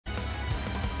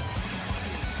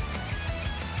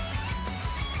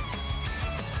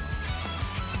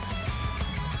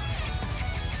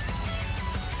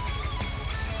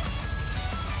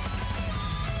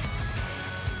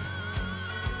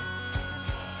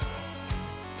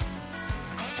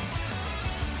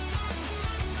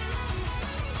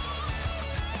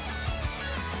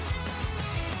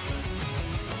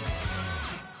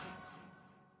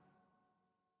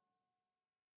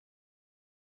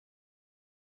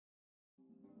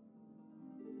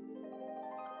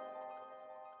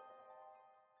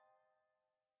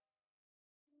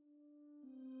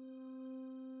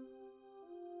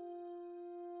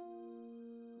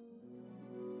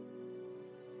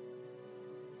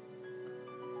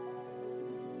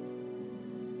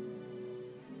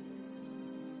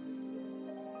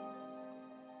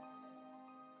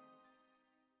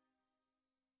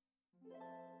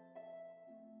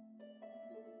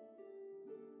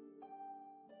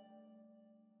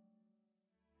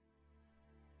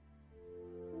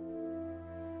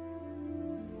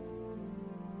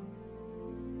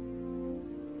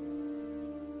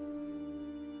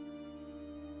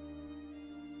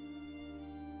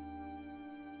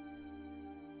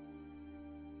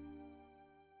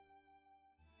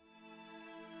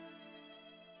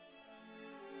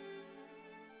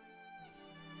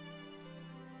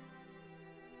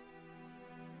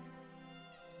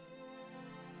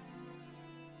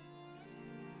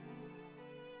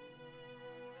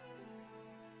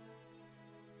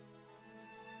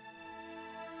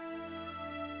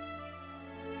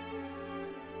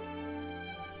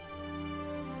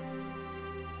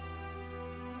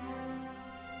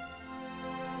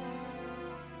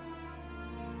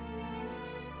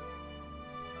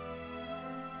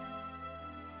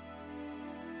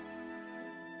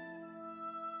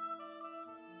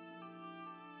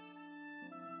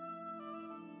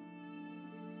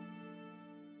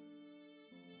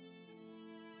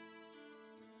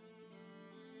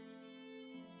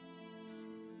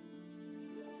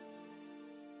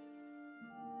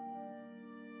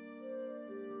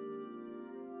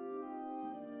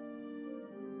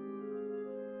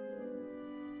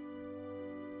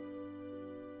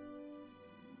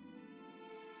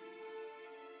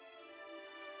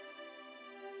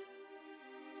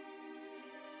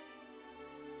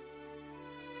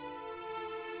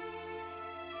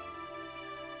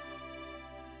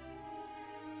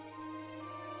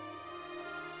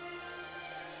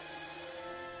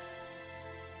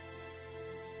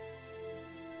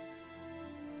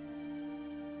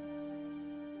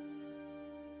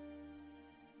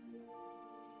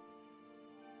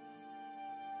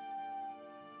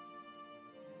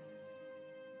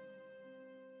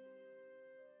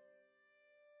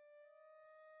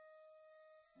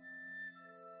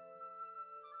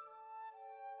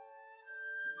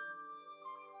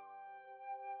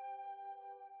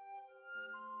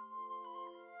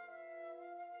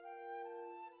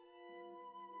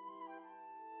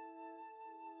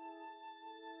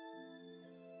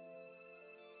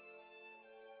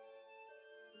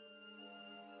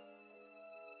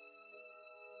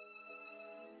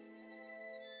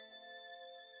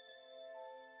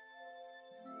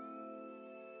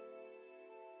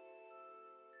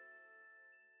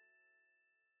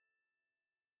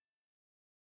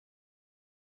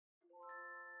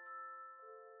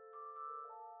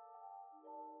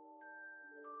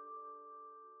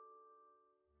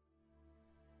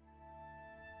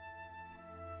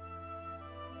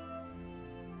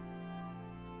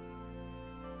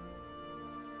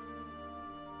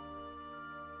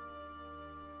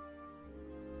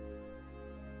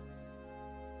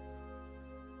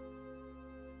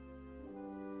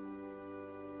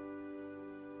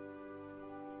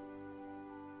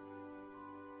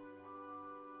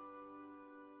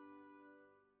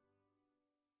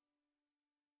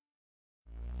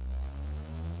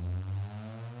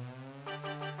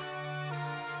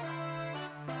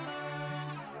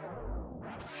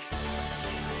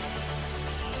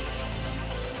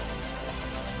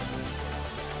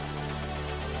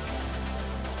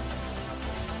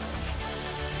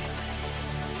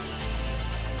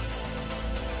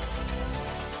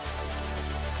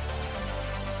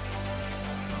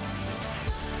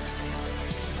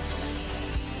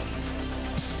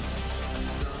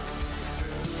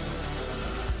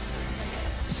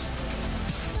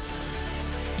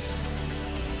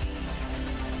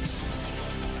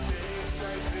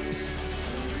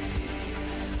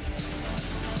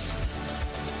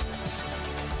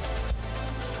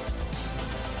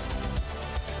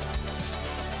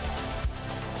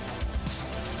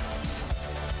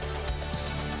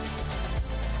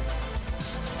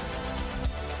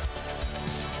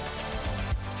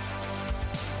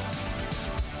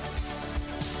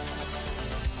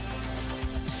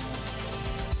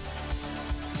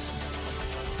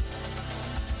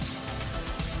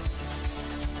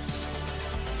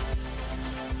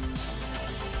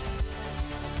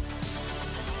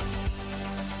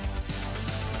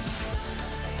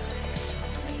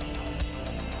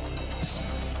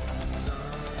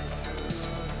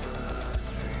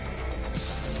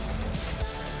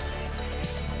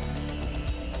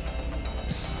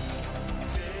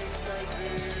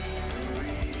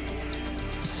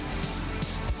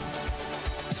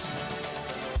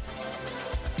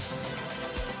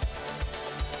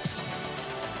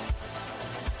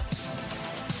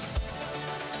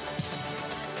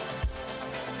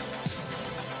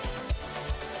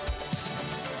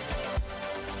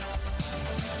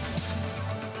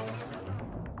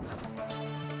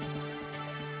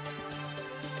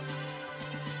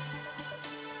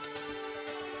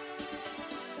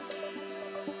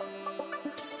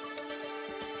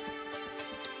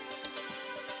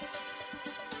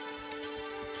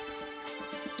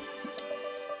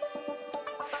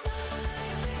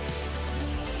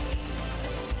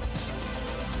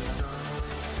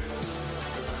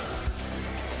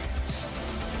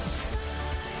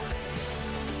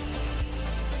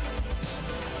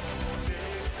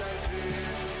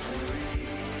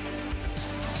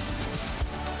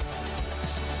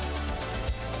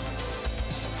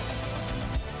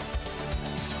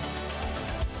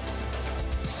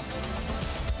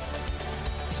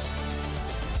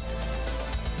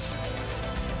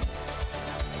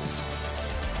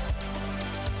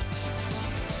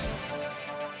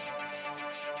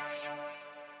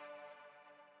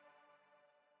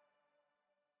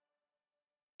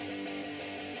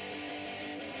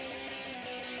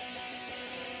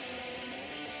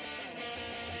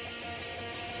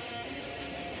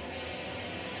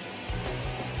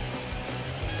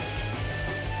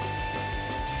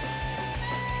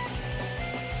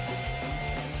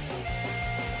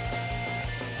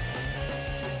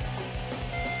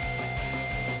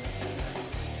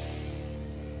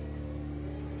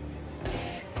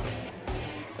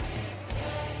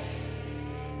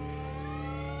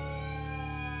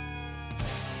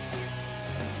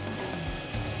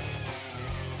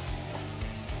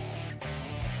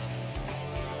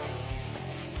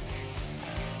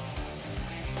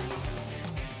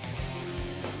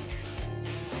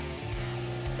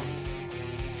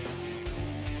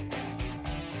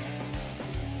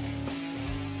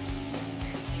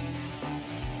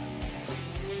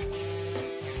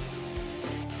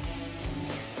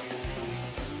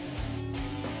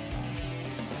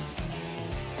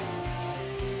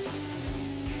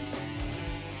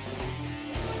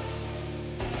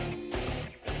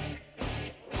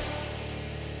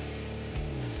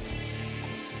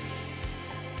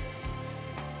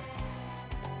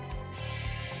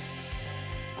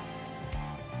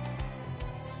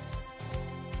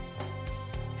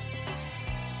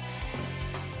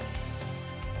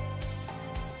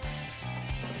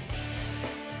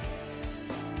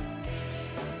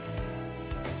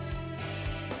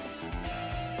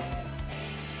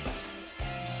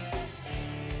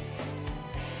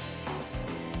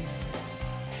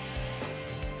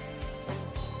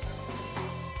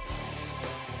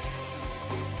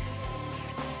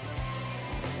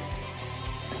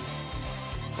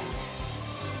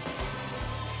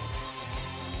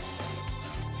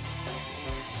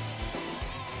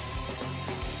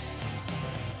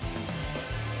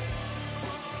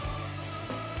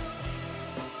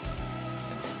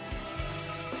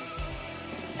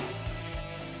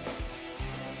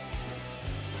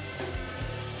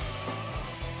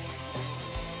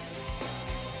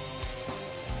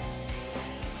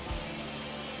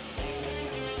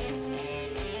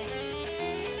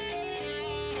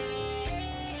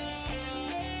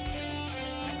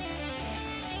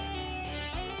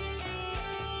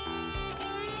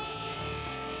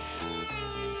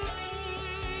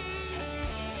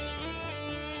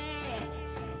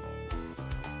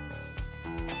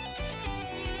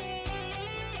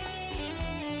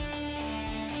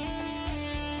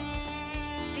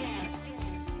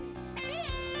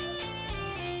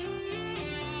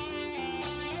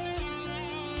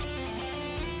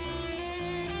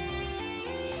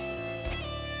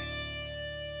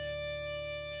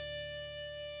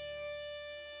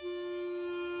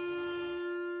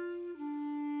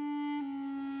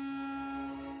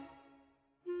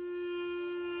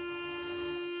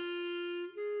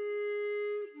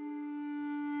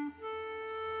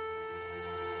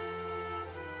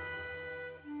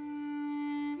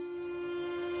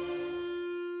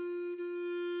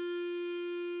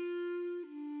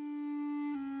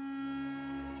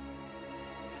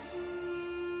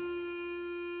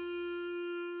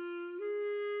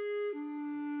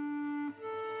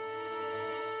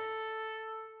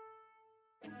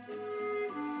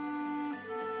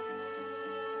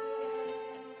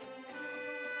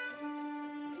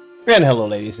And hello,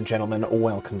 ladies and gentlemen.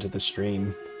 Welcome to the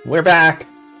stream. We're back.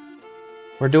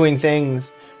 We're doing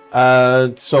things.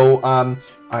 I'm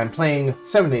playing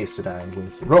 7 Days to Die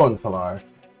with Rowan Falar,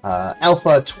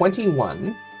 Alpha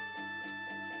 21.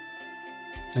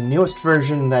 The newest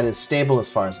version that is stable as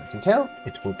far as I can tell.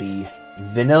 It will be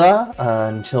vanilla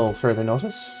until further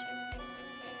notice.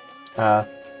 I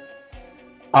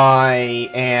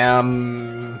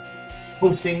am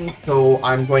hosting, so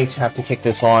I'm going to have to kick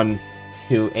this on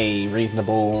to a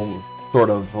reasonable sort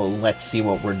of let's see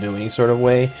what we're doing sort of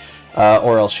way,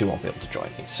 or else she won't be able to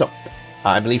join me. So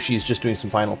I believe she's just doing some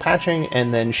final patching,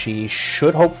 and then she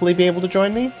should hopefully be able to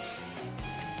join me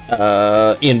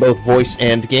in both voice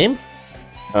and game.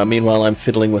 Meanwhile, I'm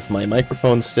fiddling with my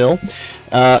microphone still.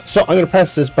 So I'm going to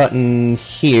press this button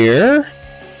here.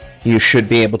 You should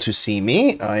be able to see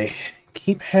me. I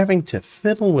keep having to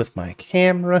fiddle with my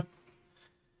camera.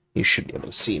 You should be able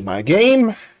to see my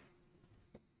game.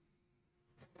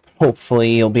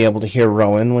 Hopefully you'll be able to hear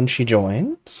Rowan when she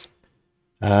joins.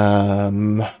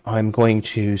 I'm going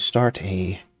to start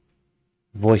a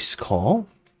voice call.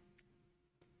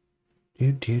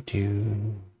 Do.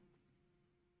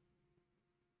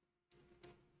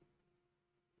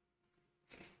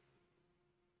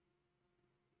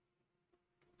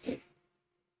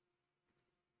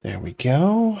 There we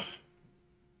go.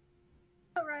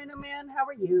 All right, man, how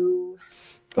are you?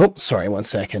 Oh, sorry, 1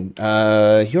 second.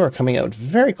 You are coming out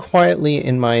very quietly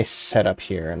in my setup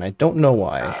here, and I don't know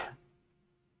why.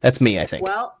 That's me, I think.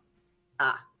 Well,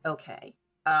 okay.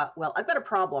 Well, I've got a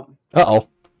problem. Uh-oh.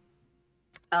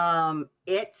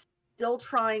 It's still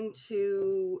trying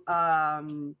to,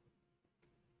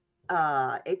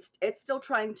 it's still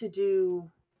trying to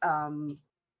do,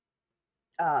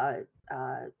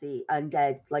 the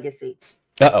Undead Legacy.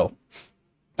 Uh-oh.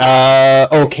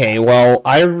 Okay, well,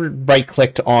 I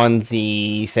right-clicked on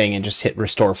the thing and just hit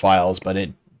restore files, but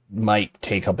it might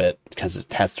take a bit because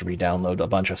it has to re-download a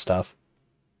bunch of stuff.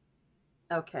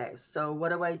 Okay, so what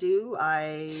do?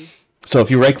 So if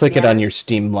you right-click it on your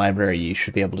Steam library, you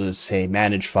should be able to say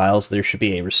Manage Files. There should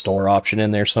be a restore option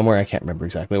in there somewhere. I can't remember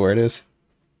exactly where it is.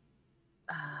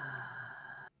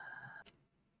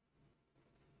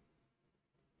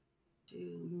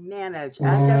 Manage,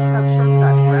 add desktop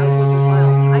shortcut, browse local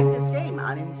files, hide this game,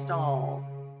 uninstall.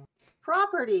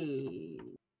 Property,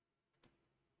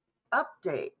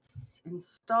 updates,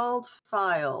 installed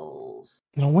files.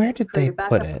 Now, where did they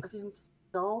put it?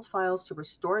 Installed files to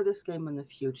restore this game in the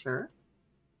future.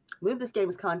 Move this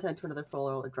game's content to another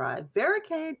folder or drive.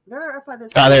 Verify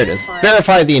this. Ah, there it is.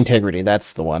 Verify the integrity.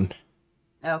 That's the one.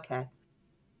 Okay.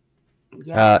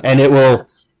 Yeah. And it will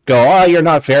go, oh, you're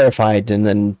not verified, and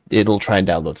then it'll try and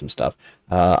download some stuff.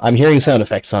 I'm hearing sound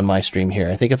effects on my stream here.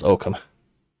 I think it's Oakham.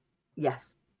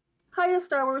 Yes. Hiya,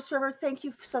 Star Wars server. Thank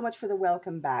you so much for the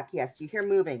welcome back. Yes, you hear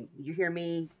moving. You hear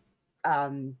me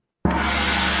crying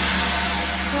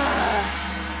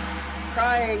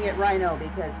at Rhino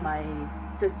because my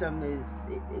system is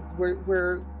we've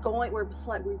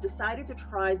decided to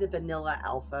try the vanilla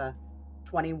alpha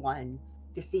 21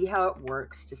 to see how it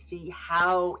works, to see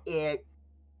how it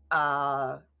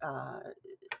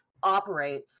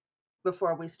operates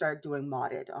before we start doing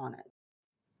modded on it.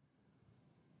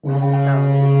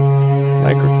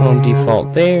 Microphone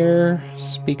default there,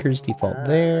 speakers default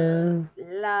there.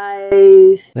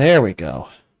 Live. There we go.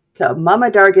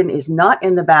 Mama Dargan is not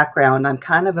in the background. I'm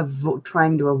kind of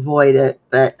trying to avoid it,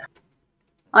 but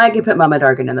I can put Mama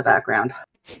Dargan in the background.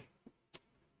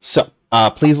 So,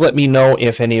 please let me know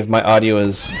if any of my audio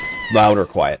is loud or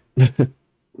quiet.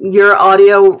 Your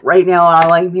audio right now,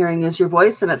 all I'm hearing is your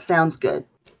voice, and it sounds good.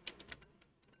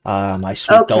 My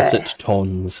sweet dulcet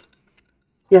tones.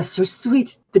 Yes, the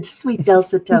sweet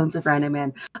dulcet tones of Rhino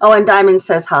Man. Oh, and Diamond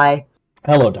says hi.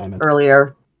 Hello, Diamond.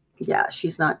 Earlier. Yeah,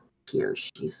 she's not here.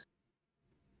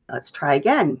 Let's try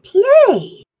again.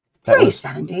 Play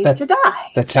 7 Days to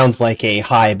Die. That sounds like a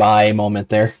hi-bye moment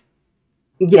there.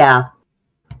 Yeah.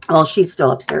 Well, she's still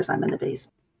upstairs. I'm in the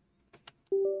basement.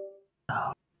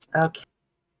 Oh, okay.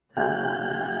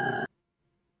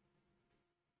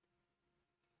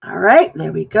 All right,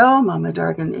 there we go. Mama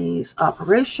Dargan is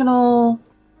operational.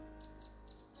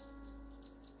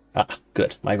 Ah,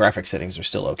 good. My graphic settings are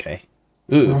still okay.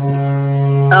 Ooh.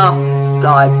 Oh,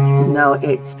 God. No,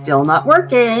 it's still not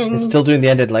working. It's still doing the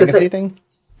Undead Legacy thing?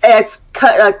 It's,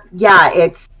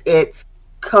 it's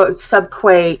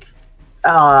Subquake,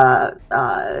 I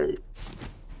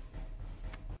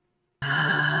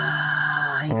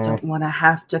don't want to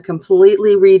have to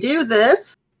completely redo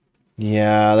this.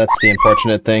 Yeah, that's the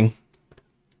unfortunate thing.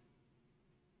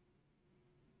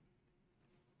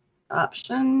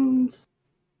 Options.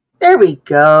 There we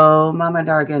go. Mama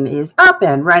Dargan is up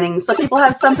and running, so people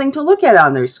have something to look at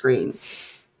on their screen.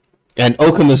 And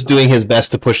Oakham is doing his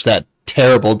best to push that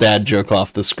terrible dad joke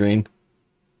off the screen.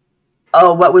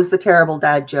 Oh, what was the terrible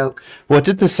dad joke? What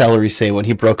did the celery say when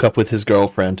he broke up with his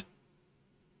girlfriend?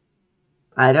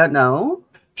 I don't know.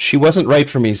 She wasn't right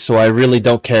for me, so I really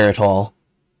don't care at all.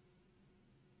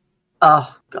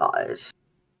 Oh, God.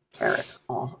 Care at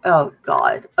all. Oh,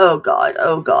 God. Oh, God.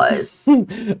 Oh, God.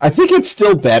 I think it's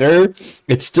still better.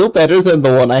 It's still better than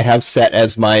the one I have set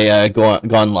as my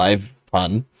Gone Live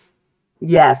pun.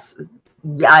 Yes.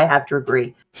 Yeah, I have to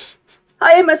agree.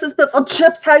 Hi, Mrs. Piffle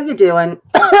Chips. How you doing?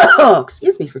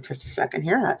 Excuse me for just a second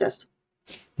here. I just...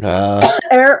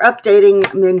 Error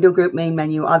updating window group main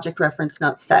menu object reference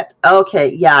not set.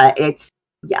 Okay, it's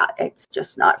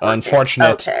just not working.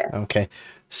 Unfortunate. Okay.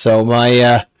 So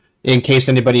my in case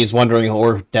anybody is wondering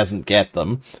or doesn't get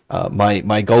them,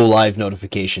 my go live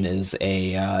notification is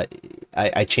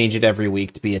I change it every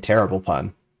week to be a terrible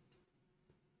pun.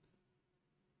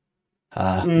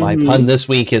 My pun this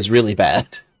week is really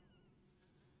bad.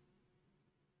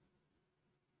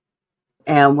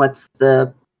 And what's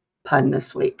the pun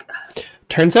this week?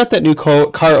 Turns out that new car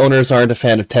owners aren't a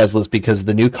fan of Teslas because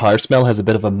the new car smell has a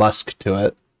bit of a musk to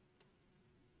it.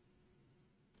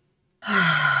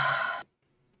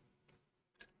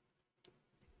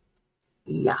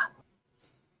 Yeah.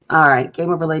 All right.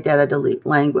 Game overlay data delete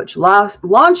language.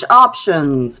 Launch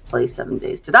options. Play 7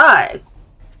 days to die.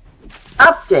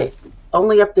 Update.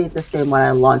 Only update this game when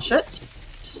I launch it.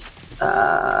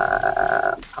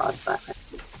 Pause back.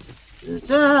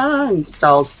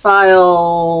 Installed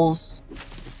files.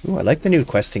 Ooh, I like the new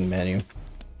questing menu.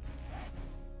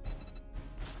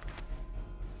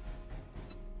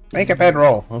 Make a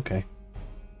bedroll. Okay.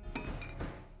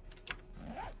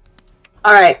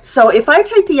 All right. So if I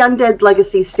take the Undead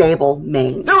Legacy Stable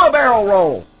main, do a barrel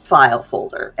roll file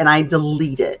folder, and I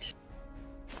delete it,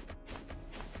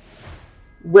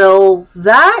 will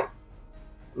that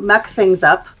muck things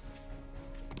up?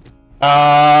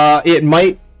 It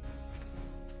might.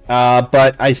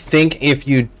 But I think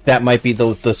that might be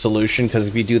the solution, because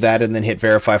if you do that and then hit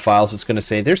verify files, it's going to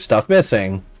say there's stuff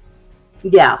missing.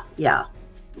 Yeah.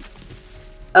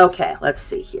 Okay, let's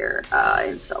see here.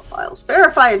 Install files.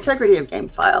 Verify integrity of game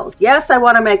files. Yes, I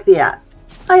want to make the app.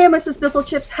 Hi, Mrs. Biffle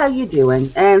Chips. How you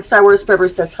doing? And Star Wars Forever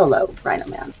says hello, Rhino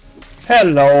Man.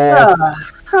 Hello.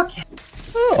 Okay.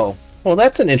 Oh, well,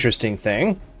 that's an interesting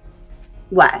thing.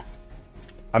 What?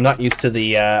 I'm not used to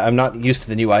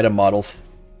the new item models.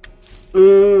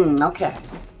 Okay.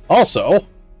 Also,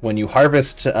 when you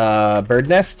harvest bird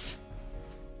nests,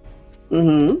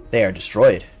 they are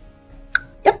destroyed.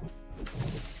 Yep.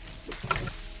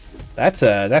 That's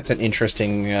an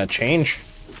interesting change.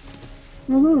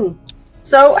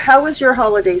 So, how was your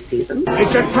holiday season?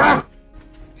 It's a trap.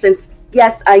 Since,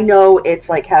 yes, I know it's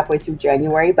like halfway through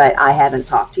January, but I haven't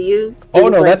talked to you. Oh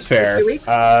no, that's fair.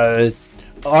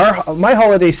 My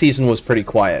holiday season was pretty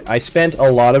quiet. I spent a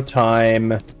lot of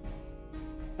time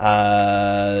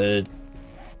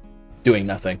doing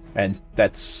nothing, and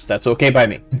that's okay by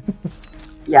me.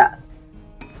 Yeah.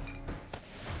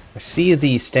 I see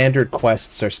the standard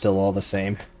quests are still all the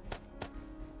same.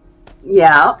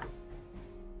 Yeah.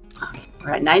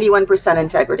 We're at 91%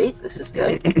 integrity. This is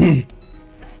good.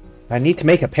 I need to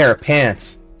make a pair of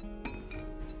pants. I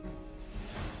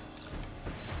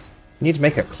need to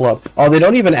make a club. Oh, they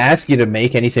don't even ask you to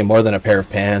make anything more than a pair of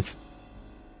pants.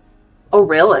 Oh,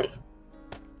 really?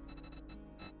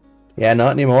 Yeah,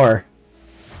 not anymore.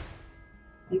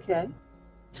 Okay.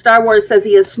 Star Wars says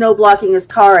he is snow blocking his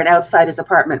car and outside his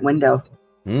apartment window.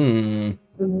 He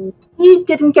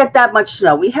didn't get that much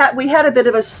snow. We had a bit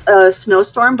of a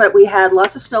snowstorm, but we had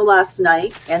lots of snow last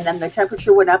night, and then the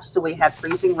temperature went up, so we had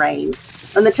freezing rain.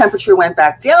 And the temperature went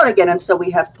back down again, and so we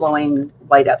had blowing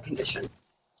whiteout condition.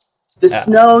 The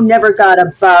snow never got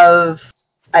above,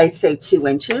 I'd say, 2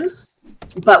 inches,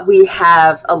 but we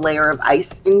have a layer of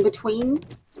ice in between,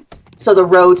 so the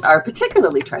roads are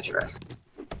particularly treacherous.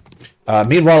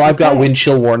 Meanwhile, I've got wind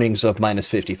chill warnings of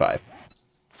 -55.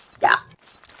 Yeah.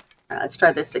 Let's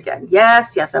try this again.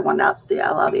 Yes, I want to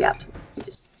allow the app to...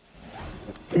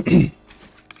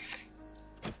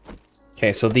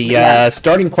 Okay, so the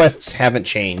starting quests haven't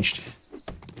changed.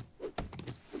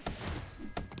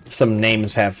 Some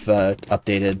names have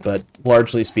updated, but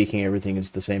largely speaking, everything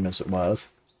is the same as it was.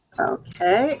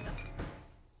 Okay.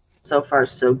 So far,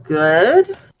 so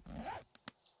good.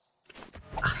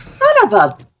 Oh, son of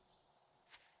a...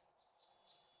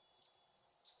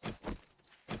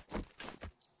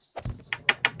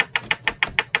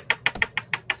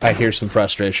 I hear some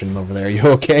frustration over there. Are you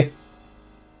okay?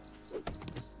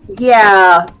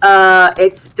 Yeah,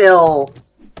 it's still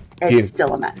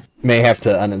a mess. May have to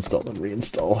uninstall and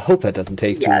reinstall. Hope that doesn't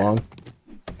take too long.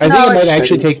 I No, think it might it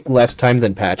actually shouldn't. take less time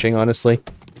than patching, honestly.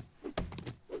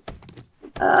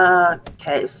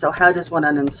 Okay, so how does one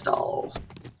uninstall?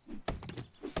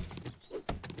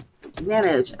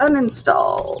 Manage,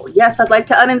 uninstall. Yes, I'd like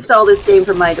to uninstall this game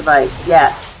from my device.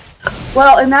 Yes.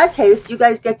 Well, in that case, you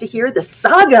guys get to hear the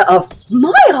saga of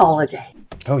my holiday.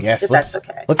 Oh yes, that's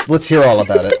okay. Let's hear all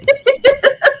about it.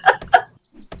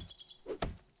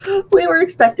 We were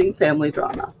expecting family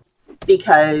drama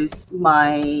because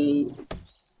my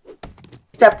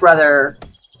stepbrother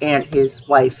and his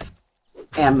wife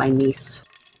and my niece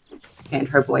and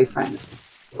her boyfriend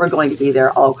were going to be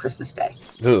there all Christmas Day.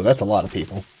 Ooh, that's a lot of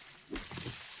people.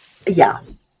 Yeah.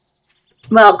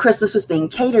 Well, Christmas was being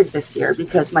catered this year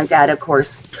because my dad, of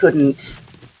course, couldn't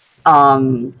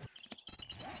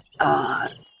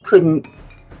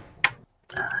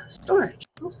storage.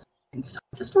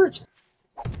 Storage.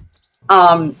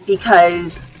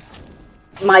 Because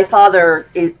my father,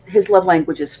 his love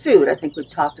language is food. I think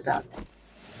we've talked about that.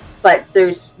 But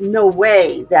there's no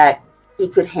way that he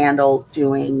could handle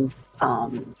doing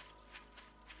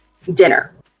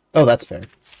dinner. Oh, that's fair.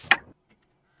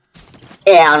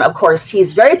 And of course,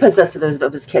 he's very possessive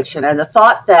of his kitchen. And the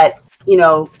thought that,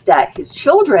 that his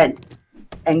children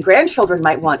and grandchildren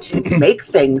might want to make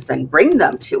things and bring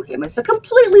them to him is a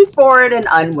completely foreign and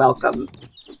unwelcome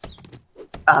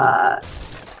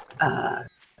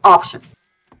option.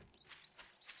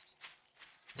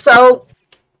 So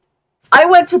I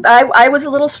was a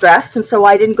little stressed, and so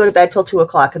I didn't go to bed till 2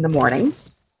 o'clock in the morning.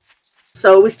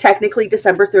 So it was technically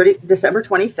December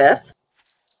 25th.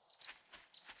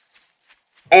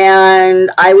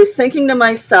 And I was thinking to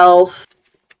myself,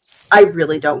 I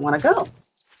really don't want to go.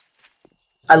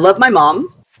 I love my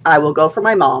mom. I will go for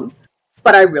my mom,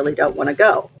 but I really don't want to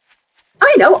go.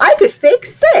 I know, I could fake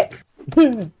sick.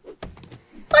 I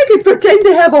could pretend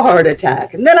to have a heart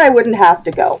attack, and then I wouldn't have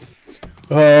to go.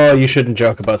 Oh, you shouldn't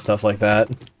joke about stuff like that.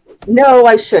 No,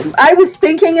 I shouldn't. I was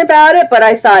thinking about it, but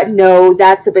I thought, no,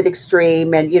 that's a bit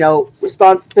extreme, and,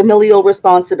 familial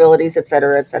responsibilities,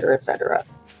 etc., etc., etc.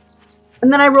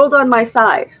 And then I rolled on my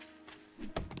side.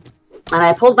 And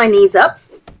I pulled my knees up,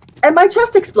 and my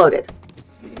chest exploded.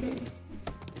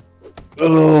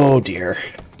 Oh, dear.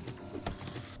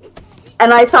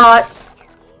 And I thought,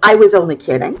 I was only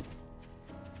kidding.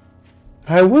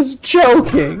 I was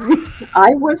joking.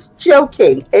 I was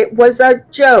joking. It was a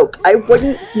joke. I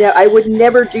would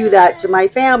never do that to my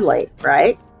family,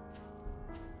 right?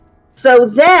 So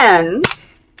then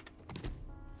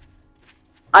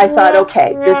I thought,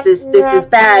 okay, this is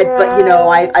bad, but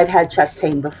I've had chest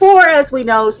pain before, as we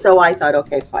know, so I thought,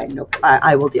 okay, fine, no,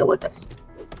 I will deal with this.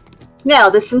 Now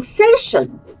the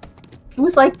sensation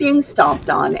was like being stomped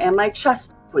on, and my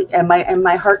chest and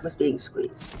my heart was being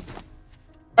squeezed.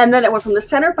 And then it went from the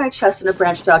center of my chest and it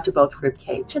branched out to both rib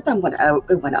cage, and then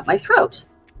it went up my throat.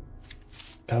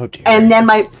 Oh dear. And then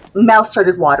my mouth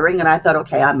started watering, and I thought,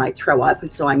 okay, I might throw up,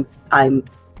 and so I'm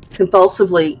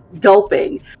convulsively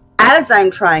gulping as I'm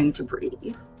trying to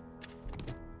breathe.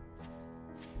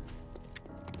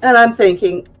 And I'm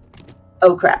thinking,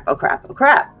 oh crap, oh crap, oh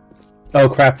crap. Oh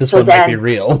crap, this one might be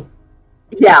real.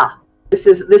 Yeah, this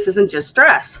isn't just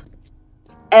stress.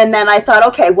 And then I thought,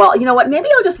 okay, well, you know what, maybe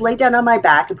I'll just lay down on my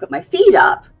back and put my feet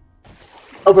up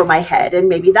over my head, and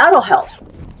maybe that'll help.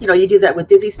 You do that with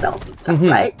dizzy spells and stuff,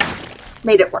 right?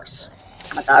 Made it worse.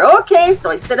 I thought, okay, so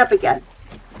I sit up again.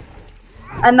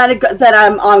 And then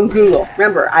I'm on Google.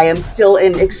 Remember, I am still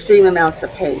in extreme amounts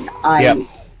of pain. I'm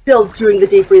still doing the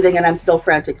deep breathing, and I'm still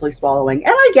frantically swallowing.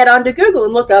 And I get onto Google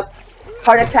and look up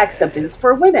heart attack symptoms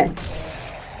for women.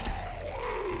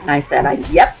 And I said,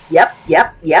 yep.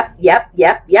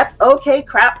 Okay,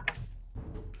 crap.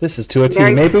 This is to a T.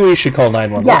 Maybe we should call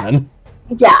 911.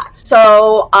 Yeah,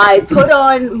 so I put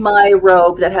on my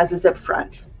robe that has a zip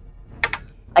front.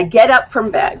 I get up from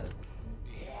bed.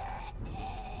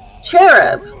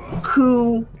 Cherub,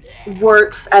 who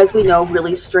works, as we know,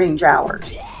 really strange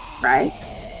hours, right?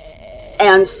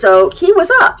 And so he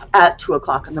was up at 2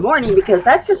 o'clock in the morning because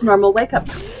that's his normal wake-up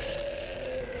time.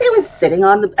 He was sitting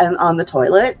on the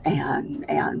toilet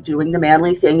and doing the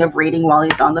manly thing of reading while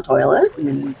he's on the toilet.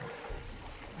 And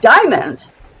Diamond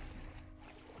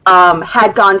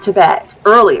had gone to bed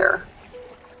earlier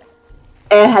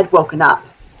and had woken up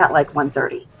at like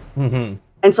 1:30. Mm-hmm.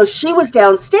 And so she was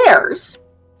downstairs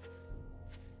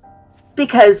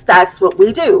because that's what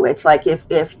we do. It's like if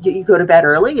you go to bed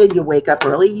early and you wake up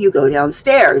early, you go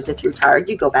downstairs. If you're tired,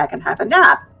 you go back and have a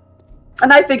nap.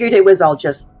 And I figured it was all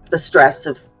just the stress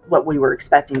of what we were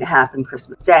expecting to happen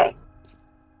Christmas Day.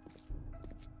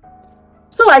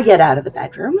 So I get out of the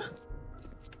bedroom,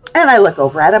 and I look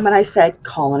over at him, and I said,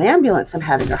 call an ambulance. I'm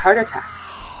having a heart attack.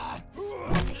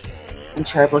 And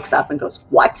Cherub looks up and goes,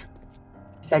 what?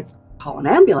 I said, call an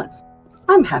ambulance.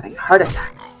 I'm having a heart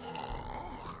attack.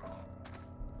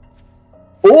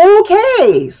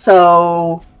 Okay,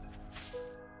 so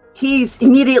he's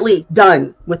immediately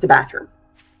done with the bathroom.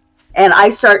 And I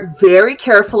start very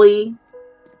carefully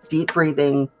deep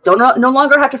breathing. No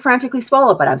longer have to frantically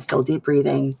swallow, but I'm still deep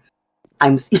breathing.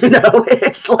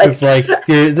 It's like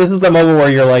dude, this is the moment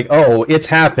where you're like, oh, it's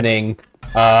happening.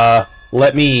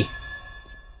 Let me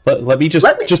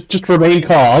just remain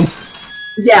calm.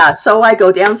 Yeah, so I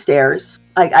go downstairs.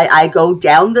 I go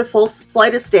down the full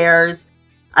flight of stairs.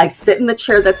 I sit in the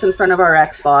chair that's in front of our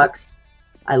Xbox.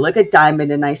 I look at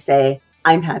Diamond and I say,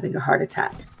 I'm having a heart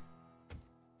attack.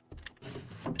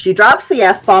 She drops the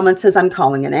F-bomb and says, I'm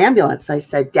calling an ambulance. I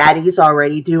said, Daddy's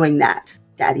already doing that.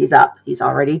 Daddy's up. He's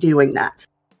already doing that.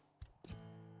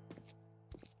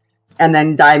 And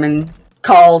then Diamond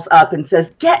calls up and says,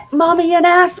 get Mommy an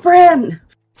aspirin.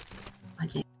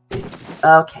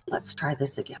 Okay, let's try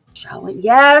this again, shall we?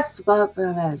 Yes.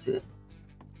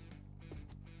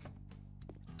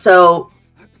 So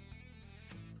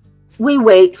we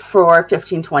wait for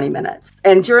 15-20 minutes.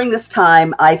 And during this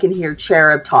time, I can hear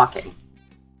Cherub talking.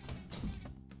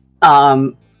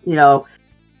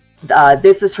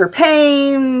 This is her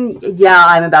pain. Yeah,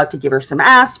 I'm about to give her some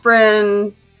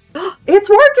aspirin. It's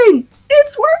working!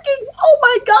 It's working! Oh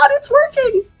my god, it's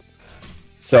working!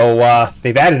 So,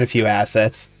 they've added a few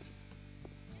assets.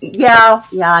 Yeah,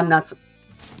 I'm not...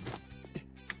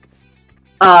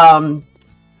 Alright,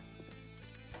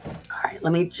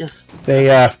 let me just...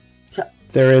 There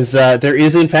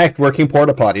is in fact working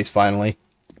porta potties finally.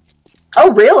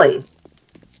 Oh, really?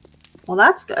 Well,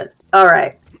 that's good.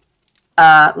 Alright.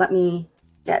 Let me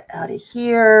get out of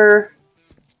here.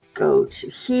 Go to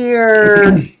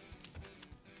here.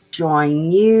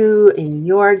 Join you in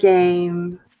your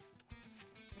game.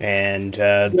 And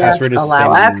yes, password is allow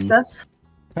the same. access.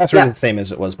 Password is the same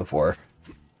as it was before.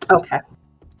 Okay.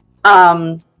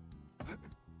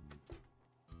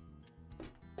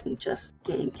 Just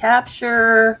game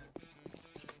capture.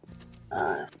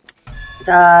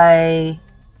 Die.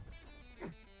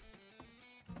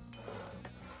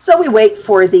 So we wait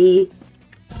for the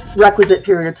requisite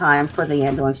period of time for the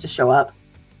ambulance to show up.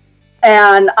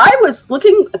 And I was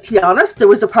looking, to be honest, there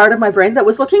was a part of my brain that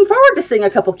was looking forward to seeing a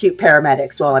couple cute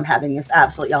paramedics while I'm having this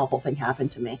absolutely awful thing happen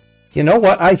to me. You know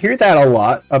what? I hear that a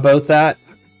lot about that.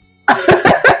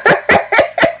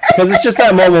 Because it's just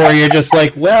that moment where you're just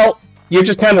like, well, you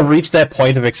just kind of reach that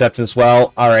point of acceptance.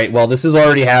 Well, alright, well, this is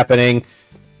already happening.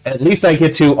 At least I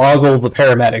get to ogle the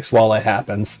paramedics while it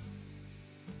happens.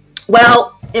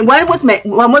 Well,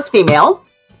 one was female,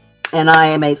 and I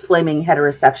am a flaming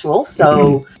heterosexual,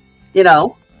 so,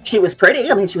 she was pretty.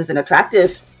 I mean, she was an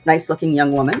attractive, nice-looking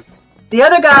young woman. The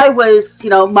other guy was,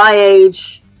 my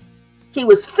age. He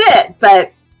was fit,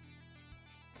 but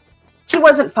he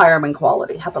wasn't fireman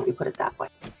quality. How about we put it that way?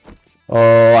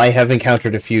 Oh, I have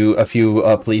encountered a few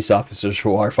police officers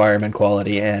who are fireman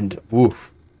quality, and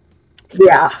woof.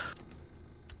 Yeah.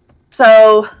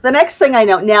 So the next thing I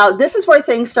know, now this is where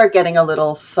things start getting a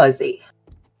little fuzzy.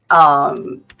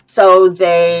 So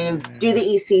they do the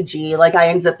ECG, like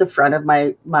I unzip the front of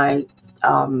my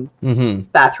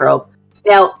bathrobe.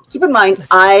 Now, keep in mind,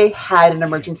 I had an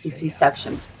emergency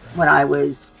C-section when I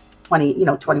was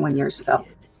 21 years ago.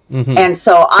 Mm-hmm. And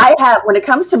so when it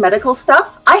comes to medical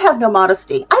stuff, I have no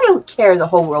modesty. I don't care. The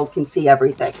whole world can see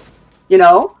everything.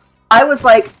 I was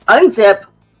like, unzip,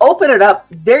 open it up.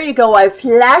 There you go. I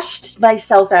flashed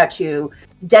myself at you.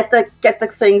 Get the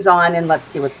things on and let's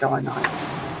see what's going on.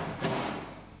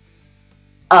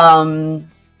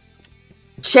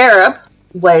 Cherub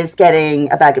was getting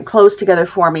a bag of clothes together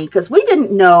for me because we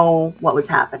didn't know what was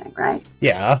happening, right?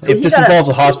 Yeah. So if this involves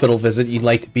a hospital visit, you'd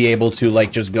like to be able to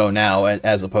just go now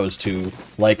as opposed to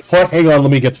oh, hang on,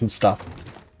 let me get some stuff.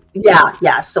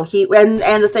 Yeah. So he and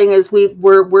the thing is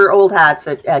we're old hats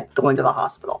at going to the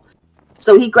hospital.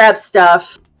 So he grabs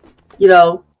stuff,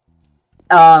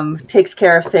 takes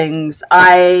care of things.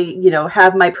 I,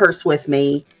 have my purse with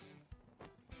me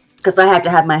because I had to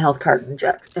have my health card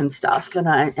and stuff. And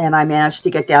I managed to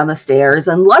get down the stairs.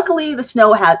 And luckily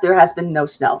there has been no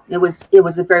snow. It was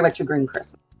very much a green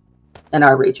Christmas in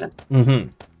our region. Mm-hmm.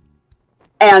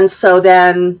 And so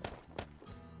then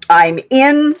I'm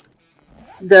in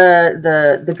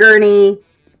the gurney.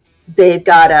 They've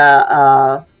got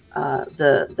the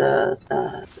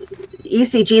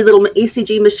little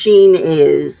ECG machine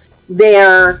is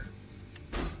there.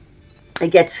 It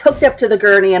gets hooked up to the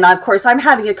gurney, and of course, I'm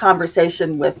having a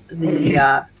conversation with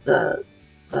the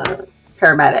the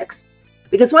paramedics.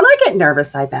 Because when I get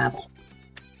nervous, I babble.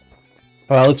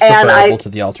 Well, it's preferable to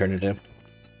the alternative.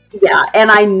 Yeah, and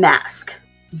I mask.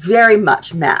 Very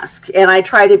much mask. And I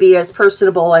try to be as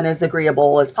personable and as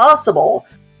agreeable as possible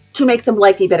to make them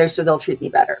like me better so they'll treat me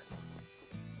better.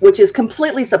 Which is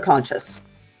completely subconscious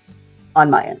on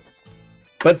my end.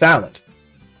 But valid.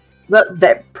 But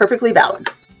they're perfectly valid.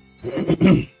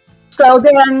 So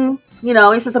then, you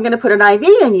know, he says, I'm going to put an IV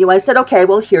in you. I said, okay,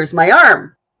 well, here's my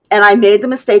arm. And I made the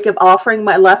mistake of offering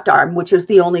my left arm, which was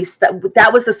the only, that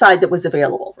was the side that was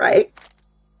available, right?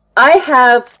 I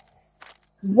have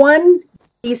one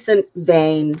decent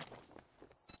vein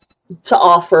to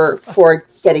offer for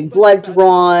getting blood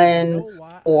drawn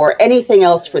or anything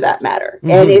else for that matter.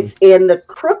 Mm-hmm. And it's in the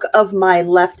crook of my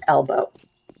left elbow.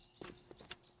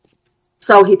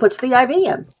 So he puts the IV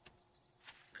in.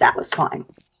 That was fine.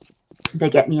 They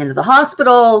get me into the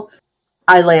hospital.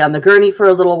 I lay on the gurney for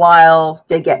a little while.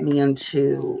 They get me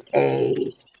into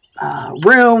a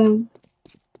room.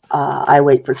 I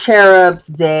wait for Cherub.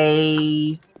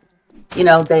 They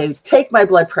take my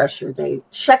blood pressure. They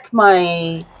check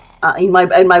my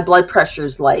blood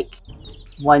pressure's like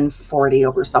 140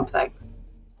 over something,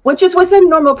 which is within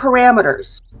normal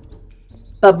parameters.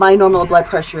 But my normal blood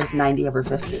pressure is 90 over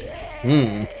 50.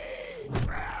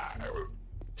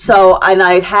 So, and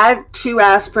I'd had 2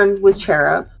 aspirin with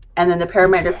Cherub, and then the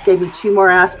paramedics gave me 2 more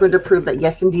aspirin to prove that,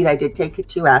 yes, indeed, I did take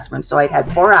 2 aspirin. So I'd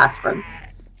had 4 aspirin.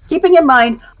 Keeping in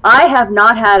mind, I have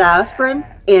not had aspirin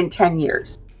in 10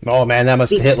 years. Oh man, that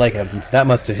must have hit like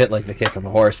the kick of a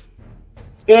horse.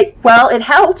 It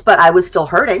helped, but I was still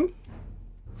hurting.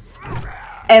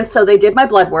 And so they did my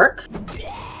blood work,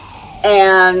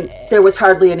 and there was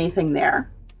hardly anything there.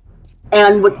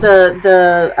 And with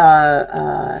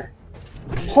the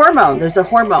hormone, there's a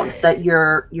hormone that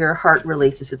your heart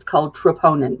releases. It's called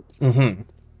troponin. Mm-hmm.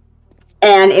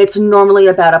 And it's normally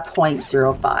about a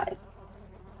 0.05.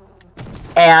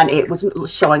 And it was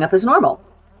showing up as normal.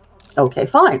 Okay,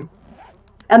 fine.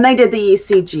 And they did the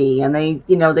ECG, and they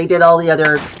did all the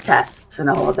other tests and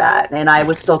all of that. And I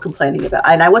was still complaining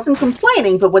and I wasn't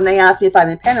complaining, but when they asked me if I'm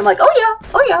in pain, I'm like, oh yeah.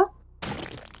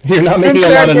 You're not making a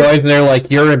lot of noise, and they're like,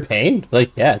 you're in pain?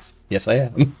 Like, yes I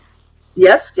am.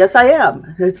 Yes, I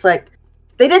am. It's like,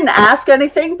 they didn't ask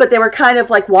anything, but they were kind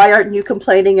of like, why aren't you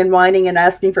complaining and whining and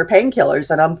asking for painkillers?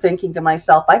 And I'm thinking to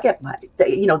myself,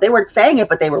 they weren't saying it,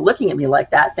 but they were looking at me like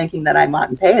that, thinking that I'm not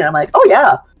in pain. And I'm like, oh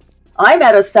yeah, I'm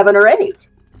at a 7 or 8.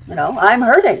 I'm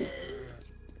hurting.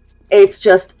 It's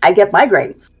just, I get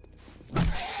migraines.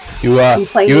 You're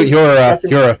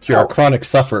a chronic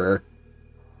sufferer.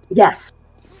 Yes.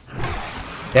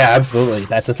 Yeah, absolutely.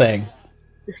 That's a thing.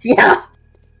 Yeah.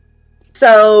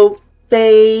 So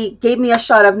they gave me a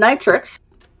shot of nitrix.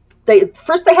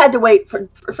 First I had to wait for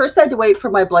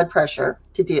my blood pressure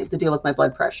to deal with my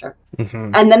blood pressure.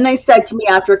 Mm-hmm. And then they said to me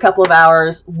after a couple of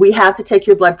hours, we have to take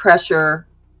your blood pressure.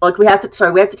 Like we have to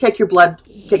take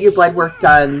get your blood work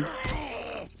done.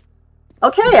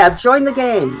 Okay, I've joined the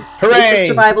game. Hooray!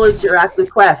 Survival is your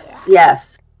active quest.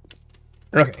 Yes.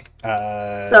 Okay.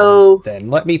 So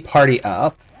then let me party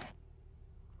up.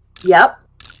 Yep.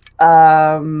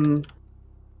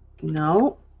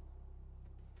 No.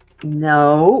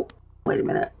 Wait a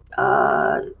minute.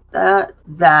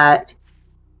 That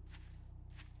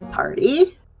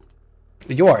party.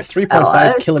 You are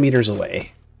 3.5 kilometers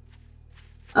away.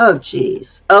 Oh,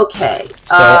 geez. Okay.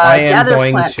 So I am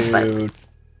going to,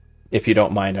 if you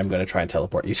don't mind, I'm going to try and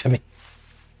teleport you to me.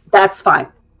 That's fine.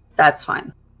 If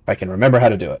I can remember how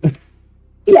to do it.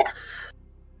 Yes.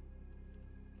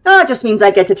 It just means I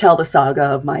get to tell the saga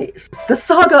of my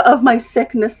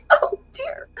sickness. Oh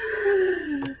dear.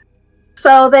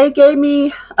 So they gave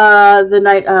me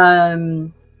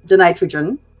the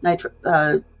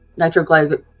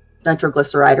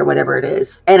nitroglyceride or whatever it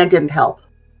is, and it didn't help.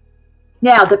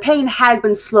 Now the pain had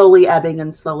been slowly ebbing.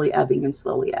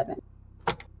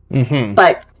 Mm-hmm.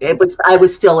 But I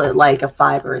was still at like a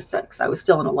 5 or a 6. I was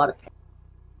still in a lot of pain.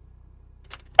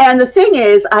 And the thing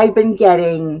is, I've been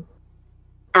getting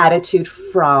attitude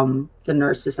from the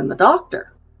nurses and the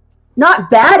doctor.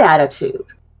 Not bad attitude,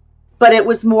 but it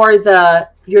was more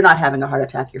you're not having a heart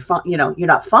attack. You're fine. You're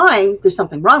not fine. There's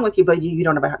something wrong with you, but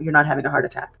you're not having a heart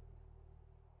attack.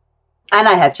 And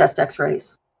I had chest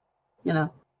X-rays.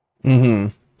 Mm-hmm.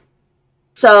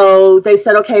 So they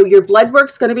said, okay, your blood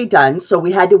work's going to be done. So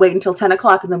we had to wait until 10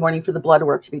 o'clock in the morning for the blood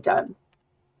work to be done.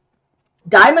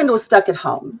 Diamond was stuck at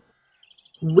home.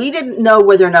 We didn't know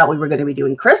whether or not we were going to be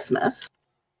doing Christmas.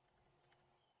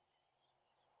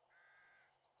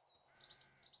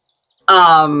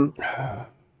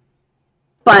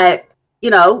 But,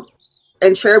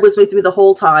 and Cherub was with me the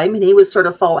whole time, and he was sort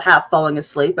of half falling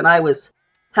asleep, and I was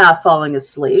half falling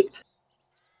asleep.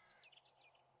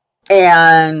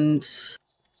 And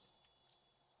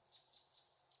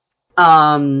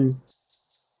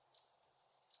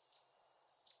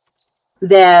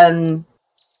then,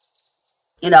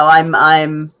 you know,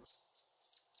 I'm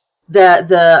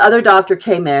the other doctor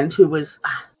came in who was,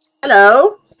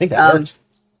 hello. I think that worked.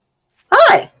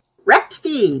 Hi, Wrecked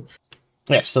Feeds.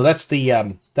 Yeah, so that's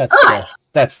the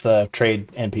that's the trade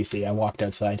NPC. I walked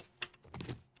outside.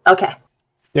 Okay.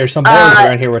 There's some boars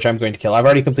around here which I'm going to kill. I've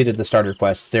already completed the starter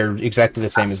quests. They're exactly the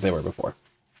same as they were before.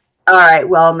 All right.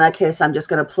 Well, in that case, I'm just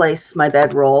going to place my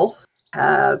bedroll.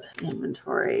 Have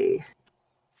inventory.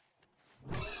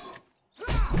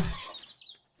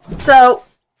 So.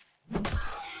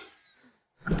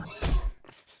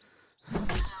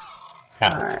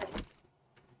 All right.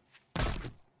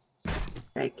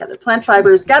 Okay, gather plant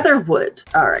fibers, gather wood.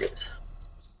 All right.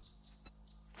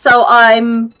 So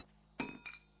I'm,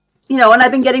 you know, and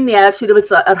I've been getting the attitude of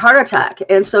it's a heart attack.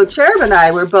 And so Cherub and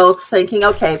I were both thinking,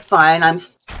 okay, fine, I'm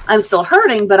still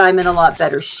hurting, but I'm in a lot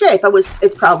better shape.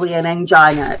 It's probably an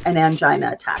angina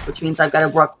attack, which means I've got to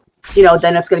work, you know,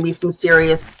 then it's going to be some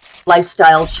serious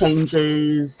lifestyle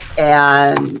changes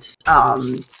and,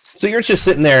 So you're just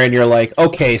sitting there and you're like,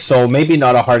 okay, so maybe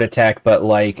not a heart attack, but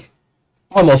like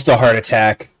almost a heart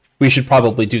attack. We should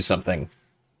probably do something.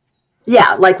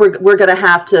 Yeah, like we're gonna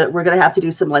have to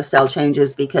do some lifestyle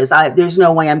changes because there's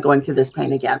no way I'm going through this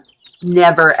pain again.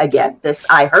 Never again.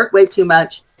 I hurt way too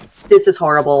much. This is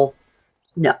horrible.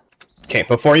 No. Okay,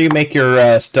 before you make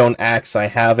your stone axe, I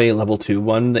have a level 2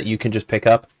 one that you can just pick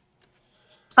up.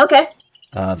 Okay.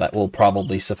 That will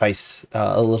probably suffice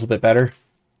a little bit better.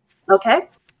 Okay.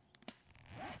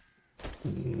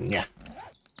 Yeah.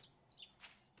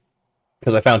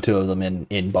 Because I found 2 of them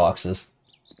in boxes.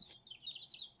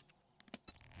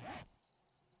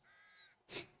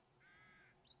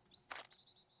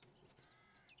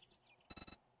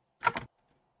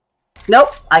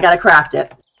 Nope, I gotta craft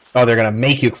it. Oh, they're gonna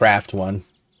make you craft one.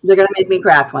 They're gonna make me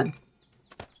craft one.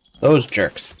 Those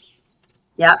jerks.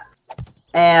 Yep.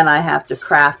 And I have to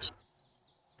craft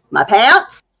my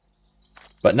pants.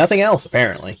 But nothing else,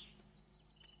 apparently.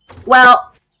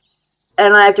 Well,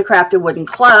 and I have to craft a wooden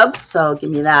club, so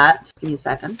give me that. Just give me a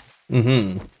second.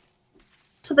 Mm-hmm.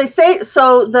 So they say,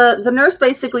 so the nurse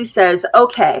basically says,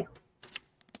 okay,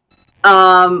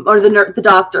 or the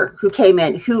doctor who came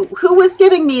in, who was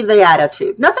giving me the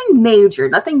attitude, nothing major,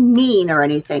 nothing mean or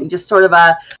anything, just sort of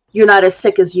you're not as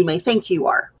sick as you may think you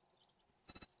are.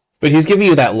 But he's giving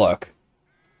you that look.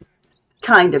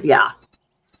 Kind of, yeah.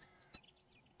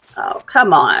 Oh,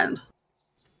 come on.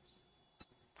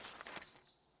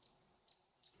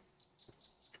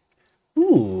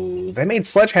 Ooh, they made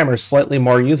sledgehammers slightly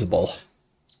more usable.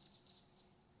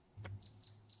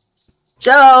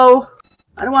 Joe!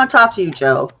 I don't want to talk to you,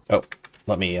 Joe. Oh,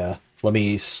 let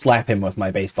me slap him with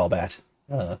my baseball bat.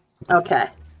 Okay.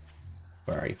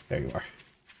 Where are you? There you are.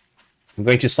 I'm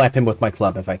going to slap him with my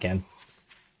club if I can.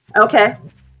 Okay.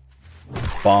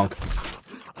 Bonk.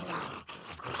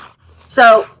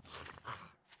 So,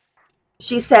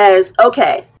 she says,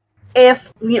 okay,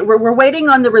 if we're waiting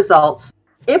on the results.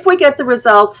 If we get the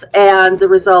results and the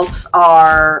results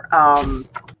are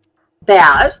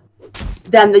bad,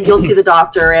 then you'll see the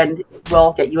doctor and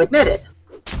we'll get you admitted.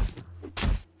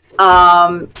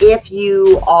 If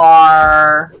you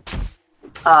are...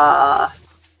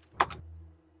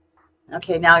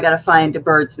 okay, now I gotta find a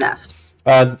bird's nest.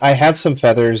 I have some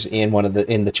feathers in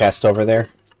in the chest over there.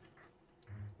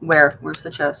 Where's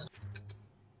the chest?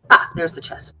 Ah, there's the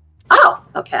chest. Oh,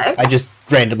 okay. I just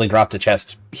randomly dropped a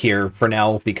chest here for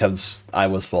now because I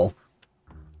was full.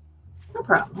 No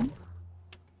problem.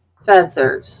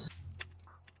 Feathers.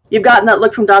 You've gotten that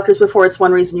look from doctors before. It's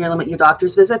one reason you limit your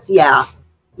doctor's visits? Yeah.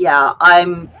 Yeah,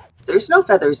 there's no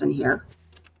feathers in here.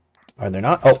 Are there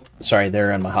not? Oh, sorry,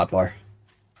 they're in my hotbar.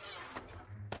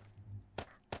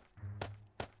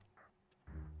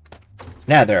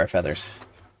 Now there are feathers.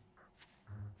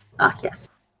 Ah, yes.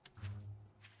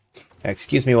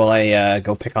 Excuse me while I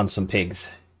go pick on some pigs.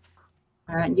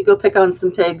 All right, you go pick on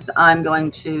some pigs. I'm going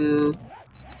to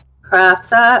craft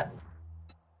that.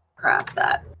 Craft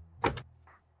that.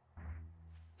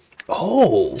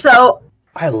 Oh! So...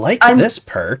 I like this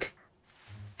perk.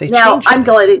 Now, I'm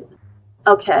going to...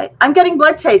 Okay, I'm getting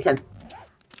blood taken.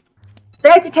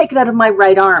 They had to take it out of my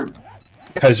right arm.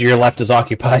 Because your left is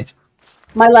occupied.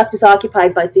 My left is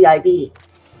occupied by the IV.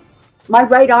 My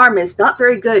right arm is not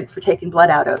very good for taking blood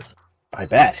out of. I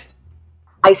bet.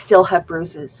 I still have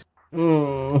bruises.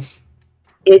 Mm.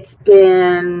 It's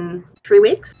been 3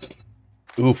 weeks.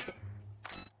 Oof.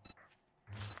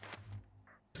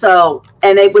 So,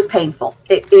 and it was painful.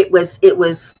 It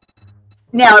was.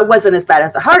 Now it wasn't as bad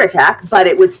as a heart attack, but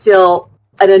it was still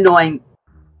an annoying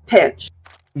pinch.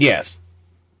 Yes.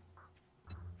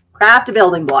 Craft a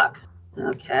building block.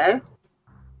 Okay.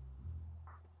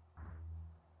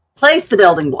 Place the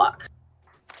building block.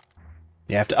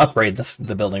 You have to upgrade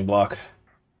the building block.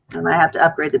 And I have to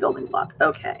upgrade the building block.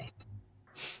 Okay.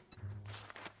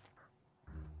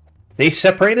 They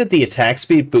separated the attack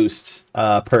speed boost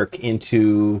perk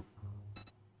into...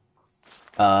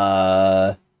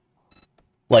 like,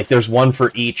 there's one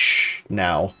for each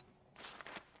now.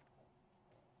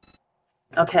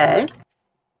 Okay.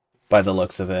 By the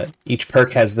looks of it. Each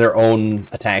perk has their own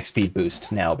attack speed boost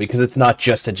now, because it's not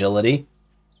just agility.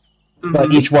 Mm-hmm.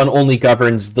 But each one only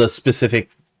governs the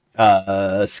specific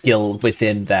skill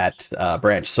within that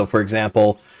branch. So, for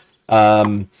example,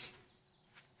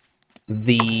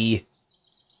 the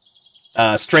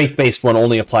strength-based one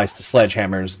only applies to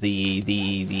sledgehammers.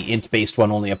 The int-based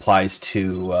one only applies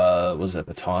to, was it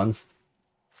batons?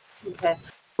 Okay.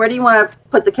 Where do you want to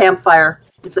put the campfire?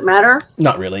 Does it matter?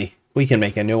 Not really. We can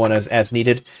make a new one as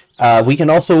needed. We can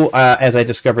also, as I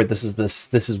discovered, this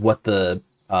is what the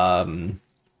land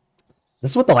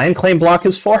claim block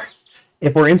is for.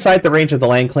 If we're inside the range of the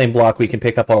land claim block, we can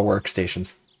pick up our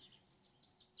workstations.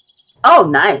 Oh,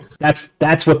 nice.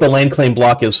 That's what the land claim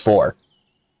block is for.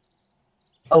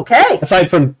 Okay. Aside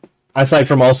from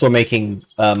also making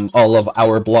all of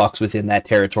our blocks within that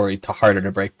territory harder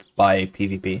to break by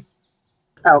PvP.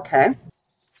 Okay.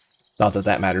 Not that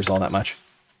that matters all that much.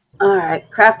 All right.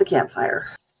 Craft the campfire.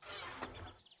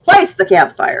 Place the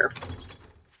campfire.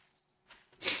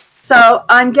 So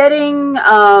I'm getting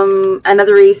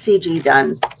another ECG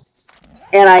done,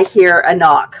 and I hear a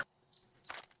knock.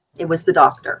 It was the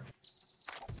doctor.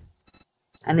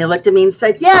 And they looked at me and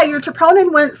said, yeah, your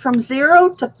troponin went from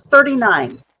 0 to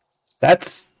 39.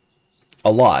 That's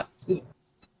a lot.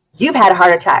 You've had a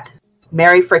heart attack.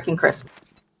 Merry freaking Christmas.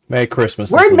 Merry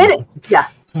Christmas. We're admitting, yeah,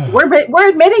 we're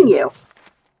admitting you.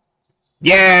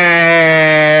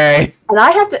 Yay! And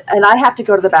I have to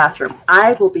go to the bathroom.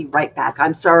 I will be right back.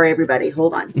 I'm sorry, everybody.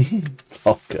 Hold on. It's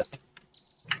all good.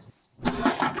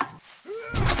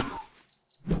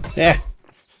 Yeah.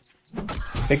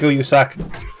 Piku, you suck.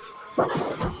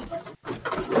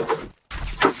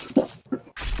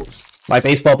 My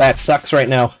baseball bat sucks right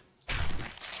now.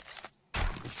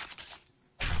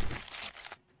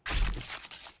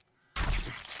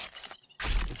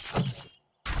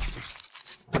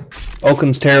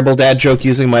 Oaken's terrible dad joke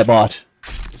using my bot.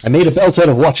 I made a belt out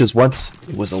of watches once.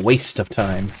 It was a waste of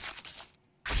time.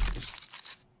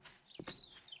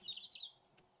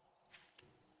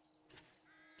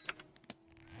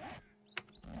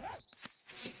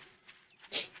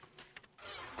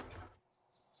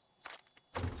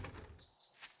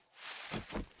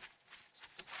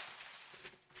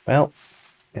 Well,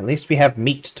 at least we have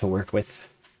meat to work with.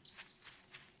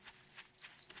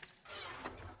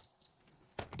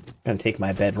 I'm going to take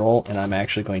my bedroll, and I'm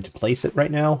actually going to place it right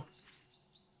now.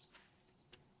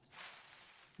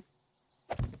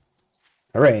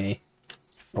 Hooray!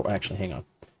 Oh, actually, hang on.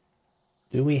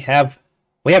 Do we have...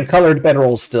 We have colored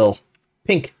bedrolls still.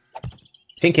 Pink.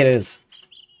 Pink it is.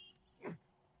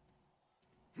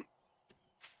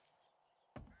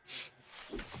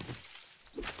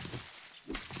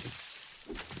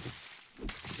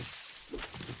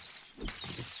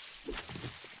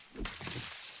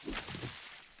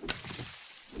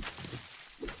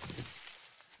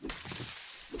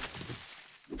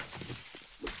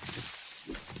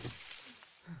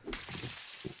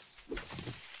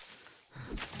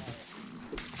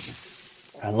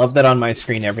 I love that on my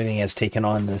screen everything has taken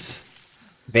on this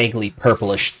vaguely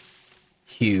purplish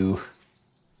hue.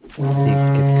 I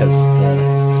think it's because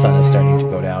the sun is starting to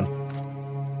go down.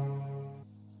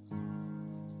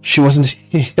 She wasn't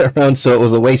around, so it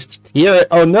was a waste. Yeah,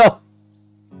 oh no!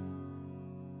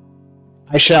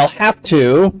 I shall have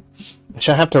to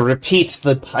repeat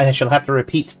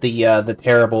the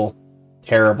terrible,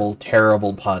 terrible,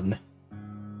 terrible pun.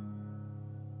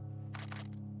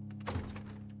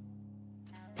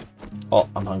 Oh,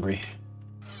 I'm hungry.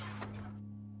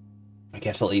 I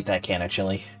guess I'll eat that can of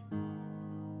chili.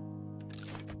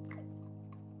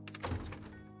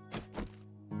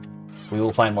 We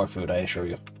will find more food, I assure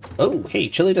you. Oh, hey,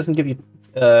 chili doesn't give you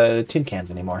tin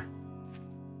cans anymore.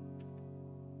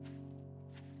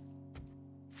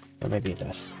 Or maybe it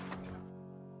does.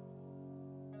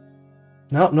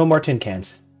 No, no more tin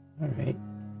cans. Alright.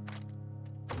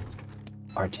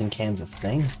 Are tin cans a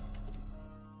thing?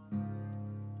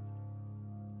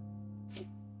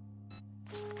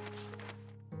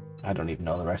 I don't even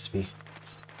know the recipe.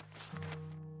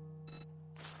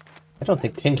 I don't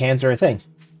think tin cans are a thing.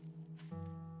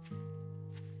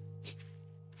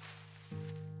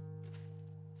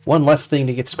 One less thing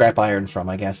to get scrap iron from,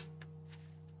 I guess.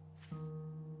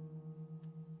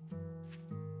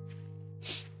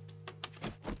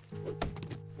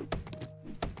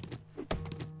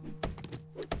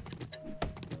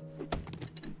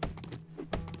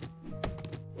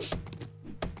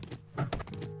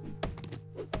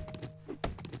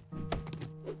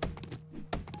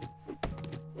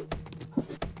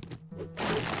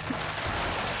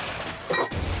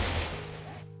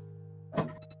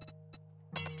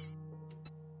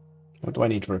 What do I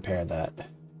need to repair that?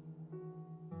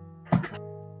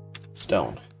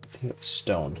 Stone. I think it's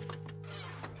stone.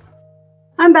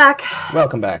 I'm back.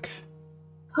 Welcome back.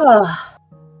 Alright.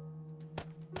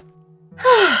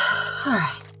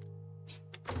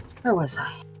 Where was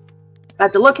I? I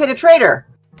have to locate a trader.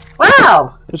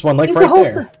 Wow! There's one like He's right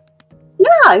there.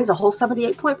 Yeah, he's a whole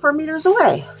 78.4 meters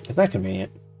away. Isn't that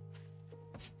convenient?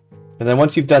 And then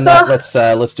once you've done that,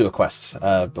 let's do a quest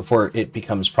before it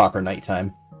becomes proper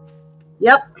nighttime.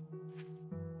 Yep.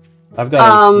 I've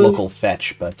got a local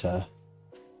fetch, but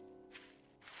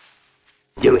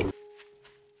Do it.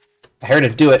 I heard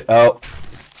it. Do it. Oh,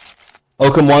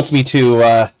 Oakham wants me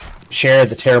to share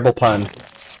the terrible pun.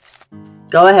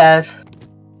 Go ahead.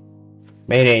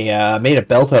 Made a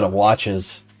belt out of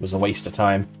watches. It was a waste of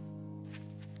time.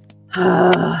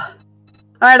 Alright,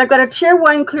 I've got a tier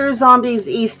 1 clear zombies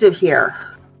east of here.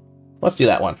 Let's do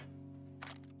that one.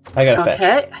 I got a fetch.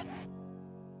 Okay.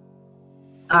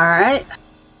 Alright.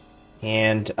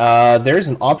 And there's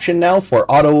an option now for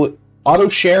auto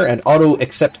share and auto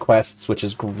accept quests, which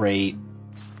is great.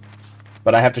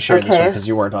 But I have to share this one because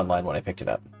you weren't online when I picked it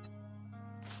up.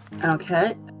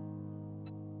 Okay.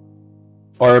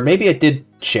 Or maybe it did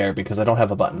share because I don't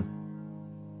have a button.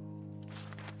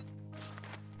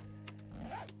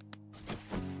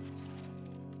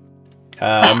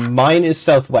 Mine is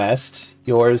southwest.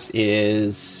 Yours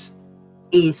is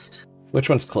East. Which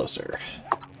one's closer?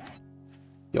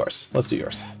 Yours. Let's do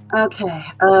yours. Okay.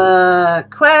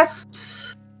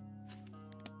 Quest.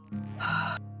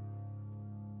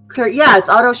 Clear. Yeah, it's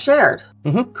auto shared.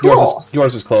 Mm-hmm. Cool.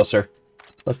 Yours is closer.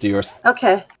 Let's do yours.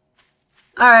 Okay.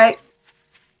 All right.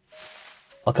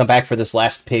 I'll come back for this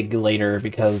last pig later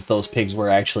because those pigs were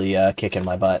actually kicking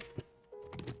my butt.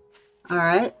 All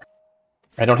right.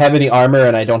 I don't have any armor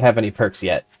and I don't have any perks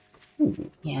yet. Ooh,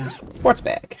 Yeah. sports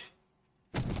bag.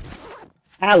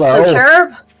 Hello. So,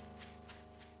 Cherub?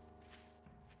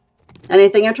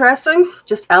 Anything interesting?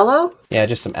 Just aloe? Yeah,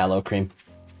 just some aloe cream.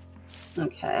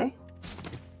 Okay.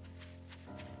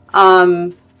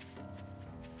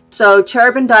 So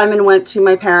Cherub and Diamond went to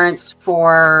my parents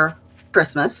for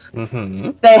Christmas.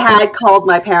 Mm-hmm. They had called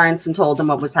my parents and told them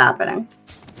what was happening.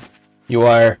 You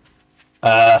are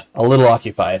a little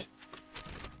occupied.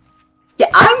 Yeah,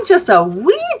 I'm just a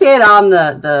wee bit on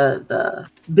the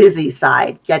busy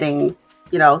side, getting,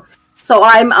 you know. So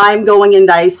I'm going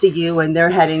into ICU and they're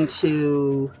heading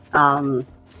to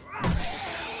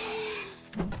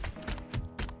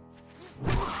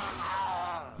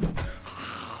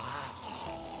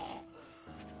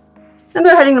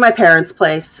my parents'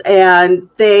 place, and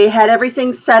they had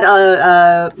everything set.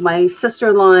 My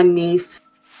sister-in-law and niece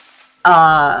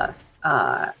had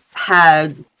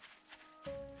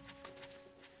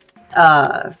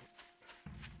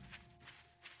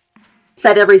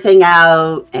set everything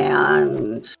out,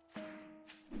 and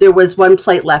there was one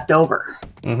plate left over.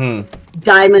 Mm-hmm.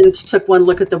 Diamond took one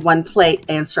look at the one plate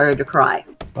and started to cry.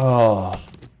 Oh,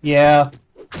 yeah.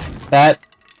 That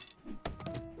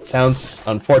sounds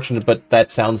unfortunate, but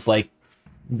that sounds like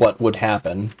what would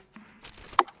happen.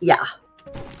 Yeah.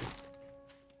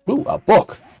 Ooh, a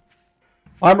book.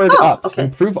 Armored up. Okay.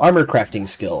 Improve armor crafting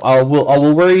skill. I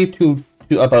will worry to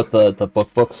about the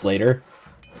books later.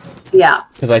 Yeah.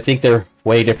 Because I think they're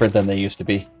way different than they used to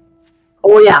be.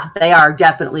 Oh yeah, they are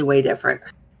definitely way different.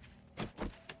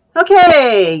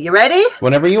 Okay, you ready?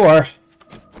 Whenever you are.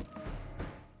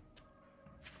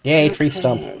 Yay, tree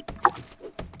stump.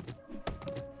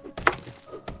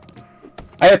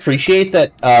 I appreciate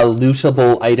that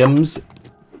lootable items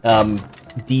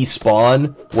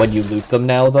despawn when you loot them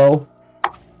now, though.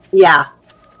 Yeah.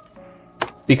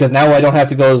 Because now I don't have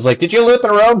to go, it's like, did you loot the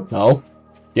room? No.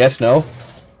 Yes, no.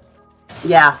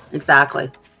 Yeah, exactly.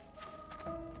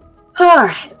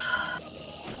 Alright.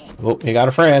 Oh, you got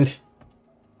a friend.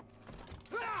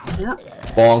 Yeah.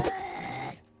 Bonk.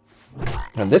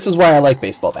 And this is why I like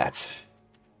baseball bats.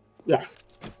 Yes.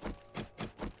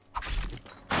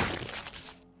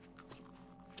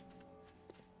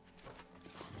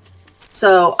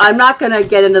 So I'm not going to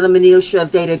get into the minutiae of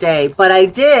day to day, but I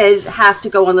did have to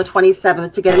go on the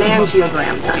 27th to get an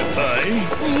angiogram done.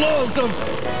 Defying laws of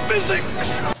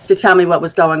physics. To tell me what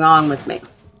was going on with me.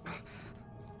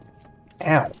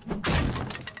 Ow.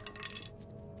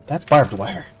 That's barbed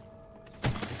wire.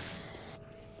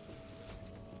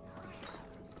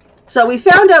 So we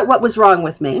found out what was wrong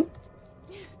with me.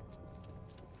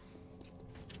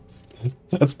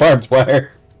 That's barbed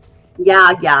wire.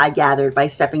 Yeah, I gathered by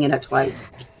stepping in it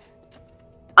twice.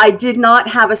 I did not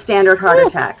have a standard heart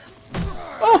attack.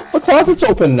 Oh, the closet's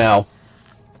open now.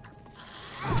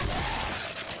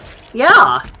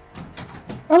 Yeah.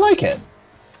 I like it.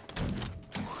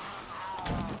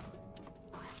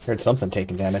 Heard something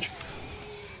taking damage.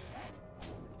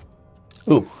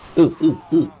 Ooh.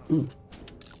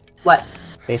 What?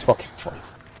 Baseball cap for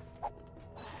you.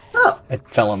 Oh, It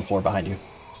fell on the floor behind you.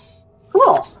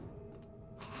 cool.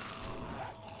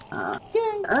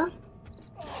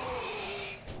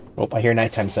 Oh, I hear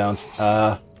nighttime sounds.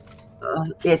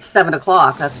 It's 7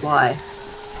 o'clock, that's why.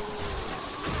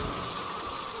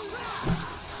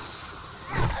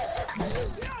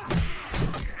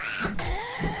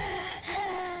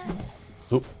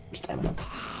 Oop, stamina.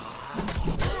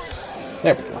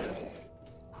 There we go.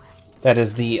 That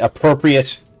is the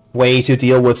appropriate way to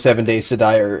deal with 7 days to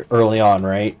die early on,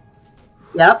 right?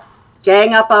 Yep.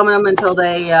 Gang up on them until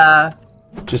they,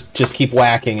 Just keep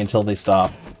whacking until they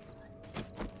stop.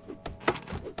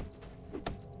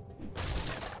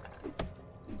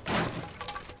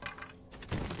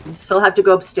 still have to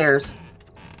go upstairs.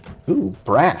 Ooh,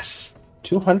 brass.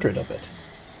 200 of it.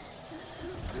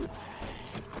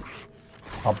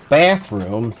 A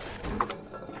bathroom.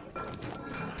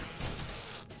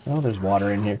 Oh, there's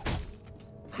water in here.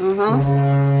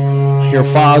 Mm-hmm. Your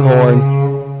foghorn.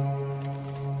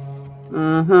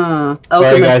 Mm-hmm. Sorry,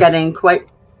 Oakham is guys. getting quite...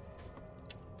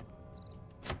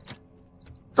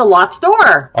 It's a locked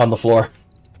door. On the floor.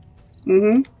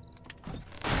 Mm-hmm.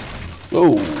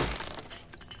 Ooh.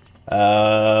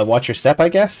 Watch your step, I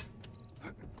guess?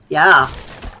 Yeah.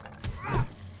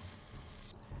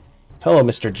 Hello,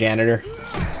 Mr. Janitor.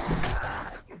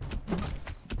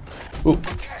 Ooh.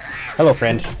 Hello,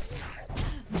 friend.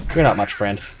 You're not much,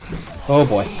 friend. Oh,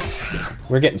 boy.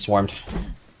 We're getting swarmed.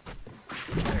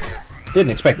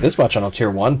 Didn't expect this much on a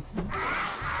tier 1.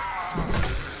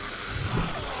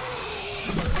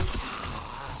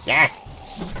 Yeah.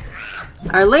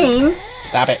 Arlene.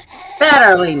 Stop it.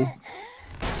 Bad Arlene.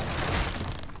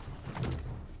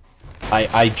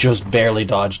 I just barely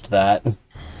dodged that.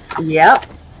 Yep.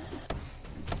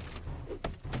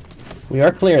 We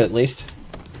are clear, at least.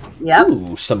 Yep.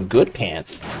 Ooh, some good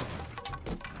pants.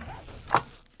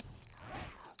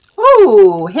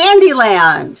 Ooh,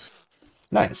 Handyland.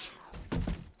 Nice.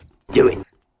 Doing.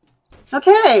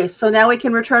 Okay, so now we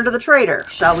can return to the trader.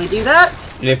 Shall we do that?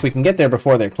 And if we can get there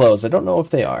before they're closed, I don't know if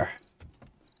they are.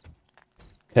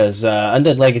 Because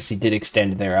Undead Legacy did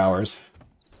extend their hours.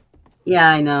 Yeah,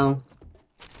 I know.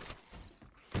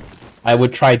 I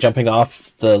would try jumping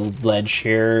off the ledge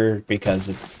here because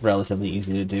it's relatively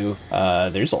easy to do.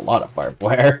 There's a lot of barbed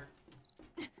wire.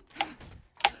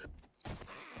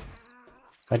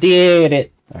 I did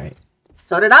it! Alright.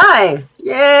 So did I.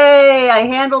 Yay! I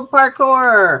handled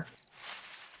parkour.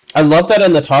 I love that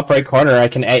in the top right corner,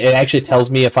 it actually tells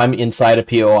me if I'm inside a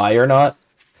POI or not.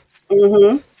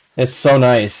 Mm-hmm. It's so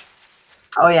nice.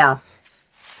 Oh, yeah.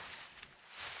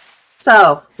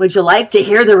 So, would you like to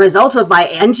hear the result of my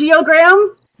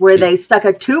angiogram? Where they stuck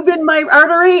a tube in my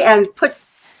artery and put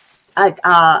a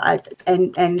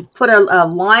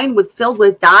line filled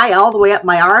with dye all the way up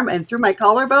my arm and through my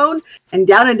collarbone and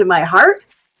down into my heart?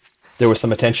 There was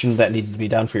some attention that needed to be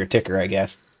done for your ticker, I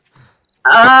guess.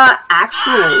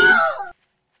 Actually,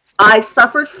 I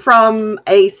suffered from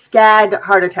a SCAD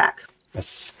heart attack. A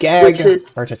scag Which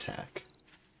is- heart attack.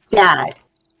 SCAD.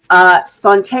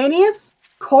 Spontaneous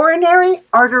coronary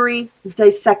artery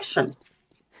dissection.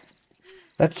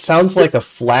 That sounds like a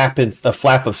flap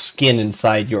of skin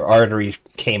inside your artery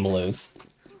came loose.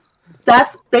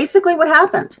 That's basically what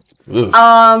happened. Ooh.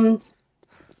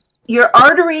 Your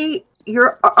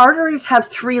arteries have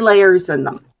 3 layers in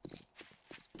them.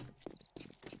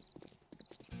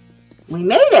 We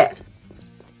made it.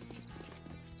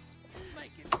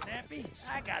 Make it snappy.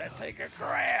 I gotta take a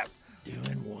crap.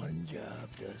 Doing one job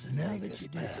doesn't make us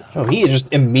bad. Oh, he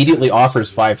just immediately offers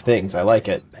 5 things. I like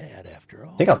it. Bad after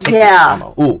all. I think I'll take Yeah. the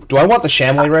ammo. Ooh, do I want the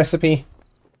Shamley recipe?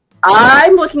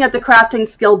 I'm looking at the crafting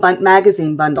skill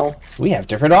magazine bundle. We have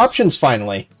different options,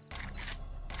 finally.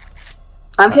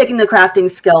 I'm taking the crafting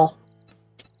skill.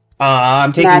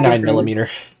 I'm taking Magazine. 9mm.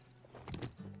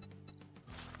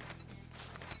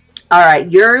 All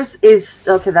right, yours is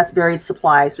okay. That's buried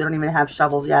supplies. We don't even have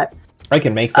shovels yet. I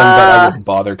can make them, but I wouldn't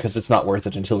bother because it's not worth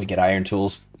it until we get iron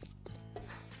tools.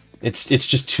 It's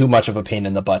just too much of a pain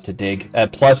in the butt to dig.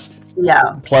 Plus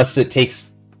it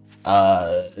takes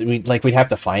we'd have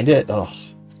to find it. Ugh.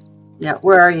 Yeah,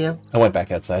 where are you? I went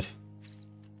back outside.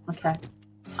 Okay.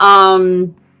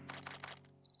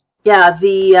 Yeah,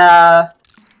 the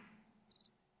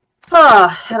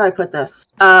how do I put this?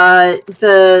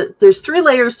 There's 3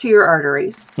 layers to your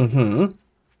arteries. Mm-hmm.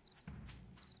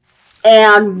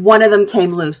 And one of them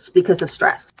came loose because of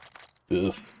stress.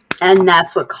 Oof. And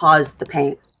that's what caused the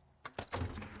pain.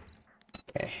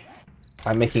 Okay.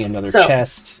 I'm making another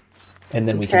chest, and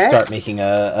then we can start making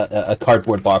a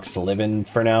cardboard box to live in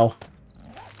for now.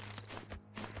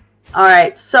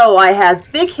 Alright, so I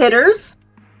have big hitters,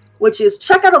 which is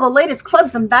check out all the latest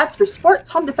clubs and bats for sports,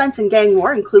 home defense, and gang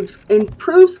war.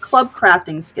 Improves club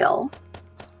crafting skill.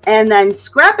 And then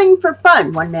scrapping for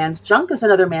fun. One man's junk is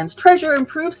another man's treasure.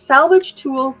 Improves salvage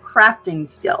tool crafting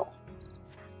skill.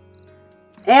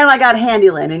 And I got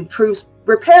Handyland. Improves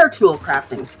repair tool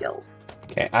crafting skills.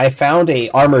 Okay, I found a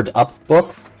armored up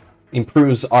book.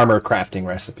 Improves armor crafting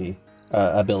recipe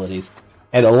abilities.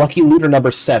 And a lucky looter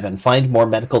number 7. Find more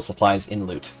medical supplies in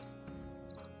loot.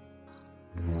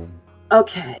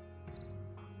 Okay.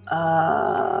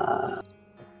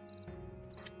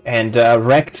 And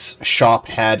Rect's shop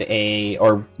had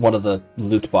or one of the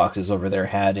loot boxes over there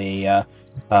had a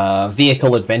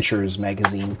Vehicle Adventures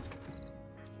magazine.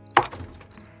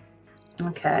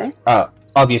 Okay.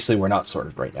 Obviously, we're not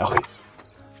sorted right now.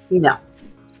 No.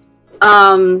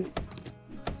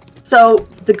 So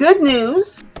the good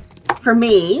news for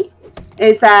me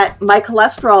is that my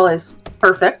cholesterol is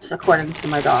perfect according to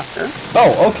my doctor.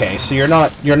 Oh, okay. So you're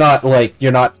not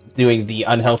doing the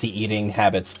unhealthy eating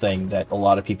habits thing that a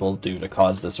lot of people do to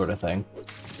cause this sort of thing.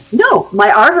 No, my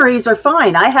arteries are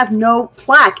fine. I have no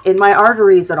plaque in my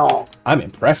arteries at all. I'm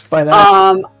impressed by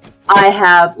that. I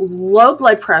have low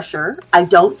blood pressure. I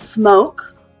don't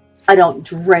smoke. I don't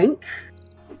drink.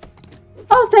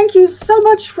 Oh, thank you so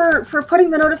much for putting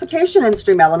the notification in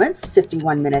Stream Elements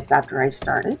 51 minutes after I've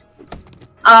started.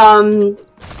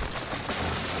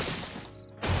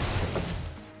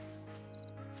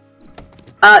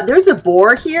 There's a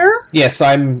boar here. Yes,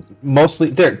 I'm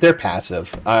mostly they're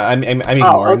passive. I'm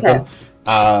ignoring them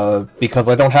because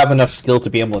I don't have enough skill to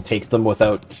be able to take them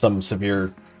without some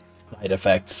severe side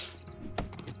effects.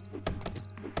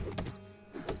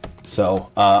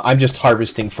 So I'm just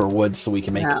harvesting for wood so we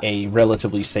can make a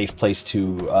relatively safe place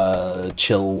to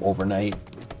chill overnight.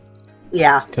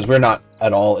 Yeah. Because we're not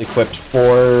at all equipped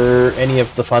for any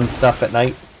of the fun stuff at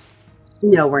night.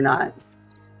 No, we're not.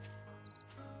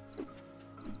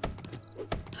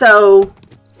 So,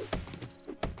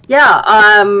 yeah,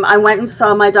 I went and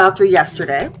saw my doctor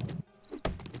yesterday.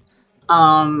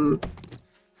 I'm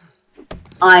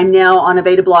now on a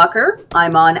beta blocker.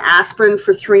 I'm on aspirin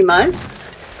for 3 months.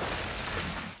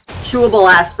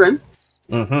 Chewable aspirin.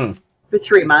 Mm-hmm. For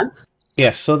 3 months.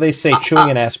 Yes, so they say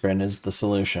chewing an aspirin is the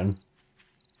solution.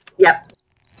 Yep.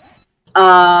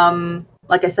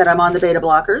 Like I said, I'm on the beta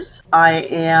blockers. I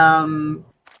am...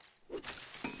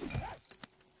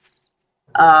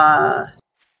 I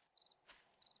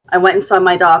went and saw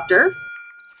my doctor,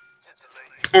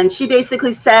 and she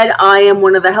basically said I am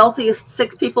one of the healthiest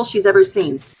sick people she's ever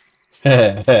seen.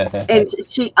 And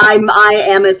I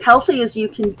am as healthy as you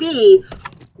can be,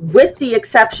 with the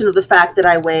exception of the fact that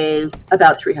I weigh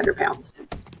about 300 pounds.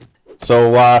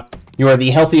 So, you are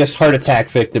the healthiest heart attack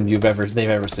victim they've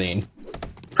ever seen.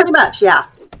 Pretty much, yeah.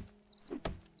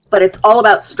 But it's all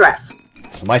about stress.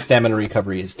 So my stamina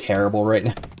recovery is terrible right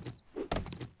now.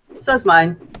 So's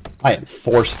mine. I am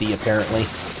thirsty, apparently.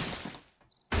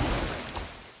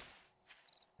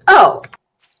 Oh.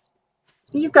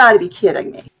 You gotta be kidding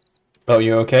me. Oh,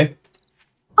 you okay?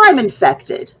 I'm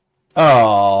infected.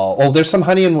 Oh, there's some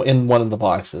honey in one of the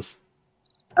boxes.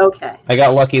 Okay. I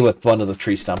got lucky with one of the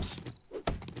tree stumps.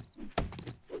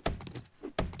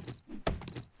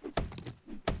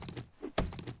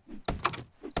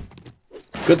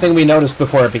 Good thing we noticed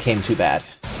before it became too bad.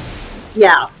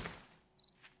 Yeah.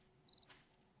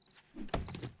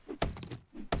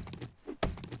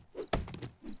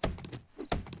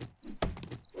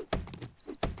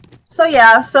 So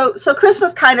yeah, so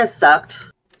Christmas kind of sucked.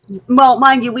 Well,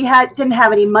 mind you, we didn't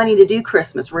have any money to do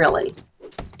Christmas, really.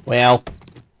 Well,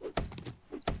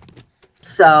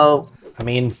 so I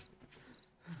mean,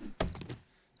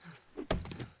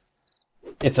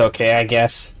 it's okay, I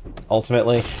guess.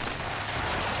 Ultimately,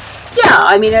 yeah.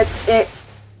 I mean, it's.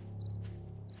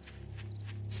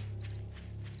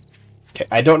 Okay,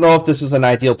 I don't know if this is an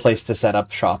ideal place to set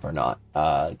up shop or not,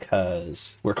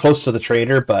 because we're close to the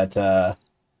trader, but,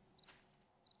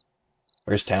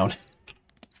 where's town?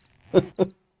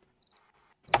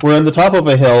 We're on the top of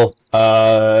a hill,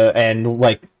 and,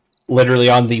 like, literally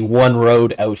on the one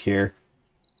road out here.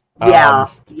 Yeah,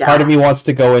 yeah. Part of me wants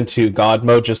to go into God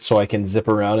mode just so I can zip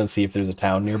around and see if there's a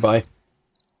town nearby.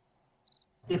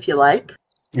 If you like.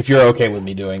 If you're okay with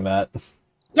me doing that.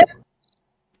 Yep.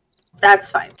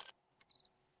 That's fine.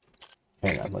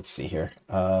 Hang on, let's see here.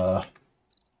 If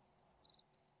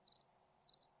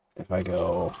I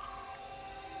go...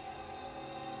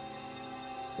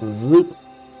 Zoop.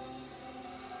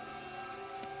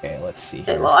 Okay, let's see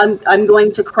here. Okay, well, I'm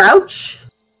going to crouch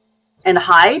and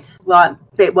hide while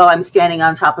I'm standing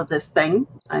on top of this thing.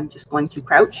 I'm just going to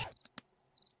crouch.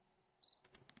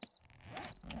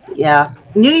 Yeah,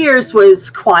 New Year's was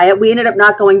quiet. We ended up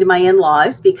not going to my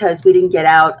in-laws because we didn't get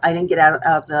out. I didn't get out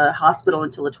of the hospital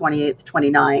until the 28th,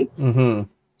 29th. Mm-hmm.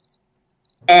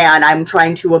 And I'm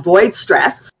trying to avoid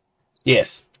stress.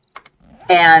 Yes.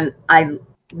 And I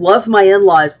love my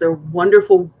in-laws. They're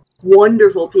wonderful,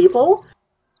 wonderful people.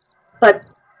 But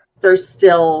they're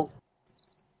still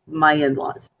my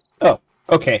in-laws. Oh,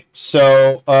 okay.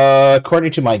 So,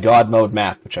 according to my God mode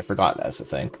map, which I forgot that's a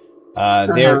thing,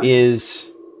 there is...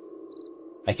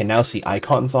 I can now see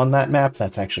icons on that map.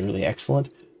 That's actually really excellent.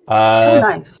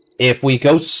 Nice. If we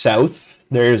go south,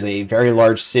 there's a very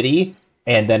large city,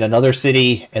 and then another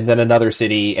city, and then another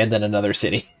city, and then another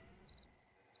city.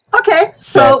 Okay,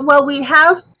 so well, we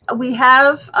have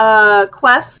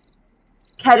quests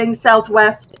heading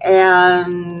southwest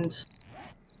and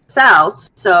south.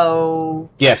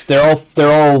 So yes, they're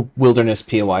all wilderness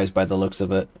POIs by the looks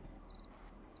of it.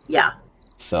 Yeah.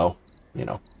 So, you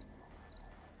know.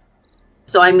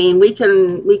 So I mean, we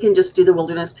can just do the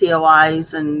wilderness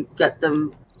POIs and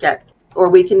or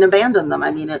we can abandon them.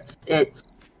 I mean, it's.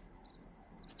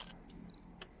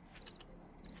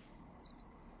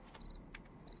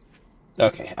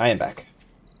 Okay, I am back.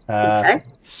 Okay.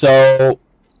 So,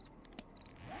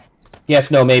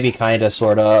 yes, no, maybe, kind of,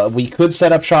 sort of. We could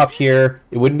set up shop here.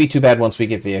 It wouldn't be too bad once we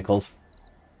get vehicles.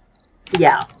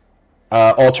 Yeah.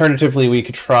 Alternatively, we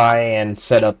could try and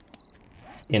set up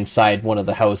inside one of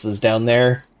the houses down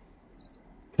there.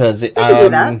 Because it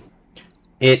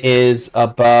is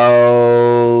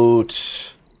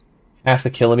about half a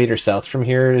kilometer south from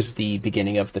here is the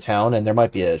beginning of the town, and there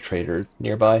might be a trader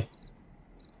nearby.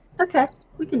 Okay,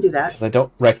 we can do that. Because I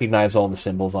don't recognize all the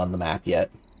symbols on the map yet.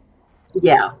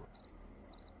 Yeah.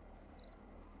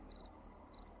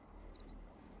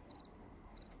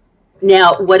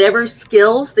 Now, whatever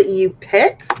skills that you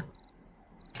pick,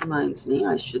 reminds me,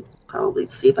 I should probably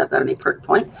see if I've got any perk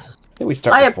points. I think we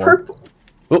start with 4. Purple.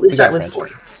 Oh, we start with 4.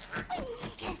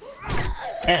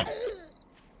 Damn.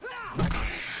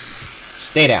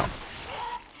 Stay down.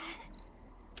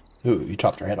 Ooh, you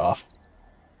chopped her head off.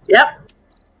 Yep.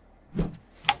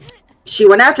 She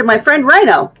went after my friend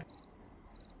Rhino.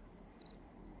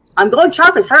 I'm going to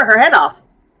chop her head off.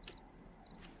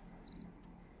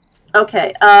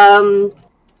 Okay, I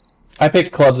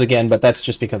picked clubs again, but that's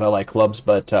just because I like clubs,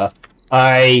 but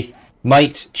I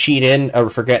might cheat in a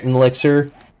Forget an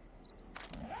Elixir,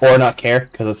 or not care,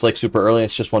 because it's like super early,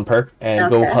 it's just 1 perk, and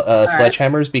go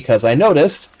Sledgehammers, right. Because I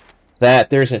noticed that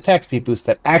there's an attack speed boost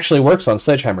that actually works on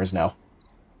Sledgehammers now.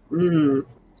 Mm.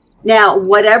 Now,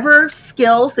 whatever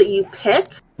skills that you pick,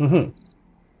 mm-hmm.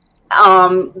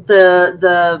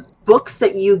 The books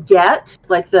that you get,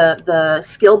 like the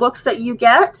skill books that you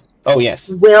get, oh yes,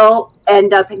 will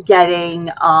end up getting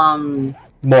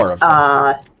more of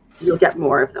them. You'll get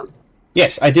more of them.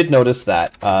 Yes, I did notice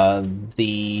that.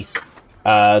 The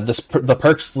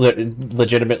perks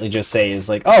legitimately just say is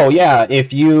like, oh yeah,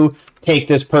 if you take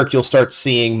this perk, you'll start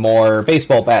seeing more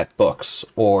baseball bat books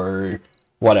or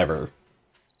whatever.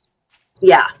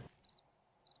 Yeah.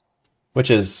 Which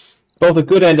is both a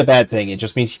good and a bad thing. It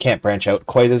just means you can't branch out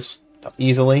quite as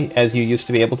easily as you used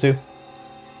to be able to.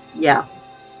 Yeah.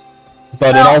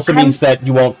 But it also means that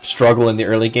you won't struggle in the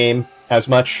early game as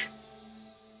much.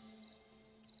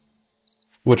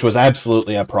 Which was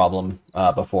absolutely a problem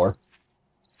before.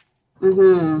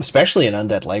 Mm-hmm. Especially in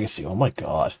Undead Legacy. Oh my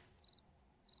god.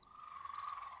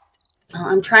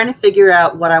 I'm trying to figure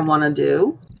out what I want to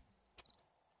do.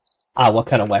 What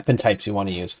kind of weapon types you want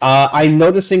to use. I'm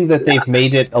noticing that they've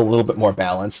made it a little bit more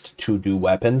balanced to do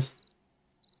weapons.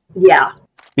 Yeah.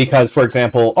 Because, for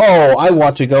example, oh, I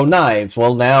want to go knives.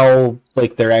 Well, now,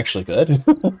 like, they're actually good.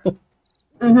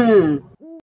 mm-hmm.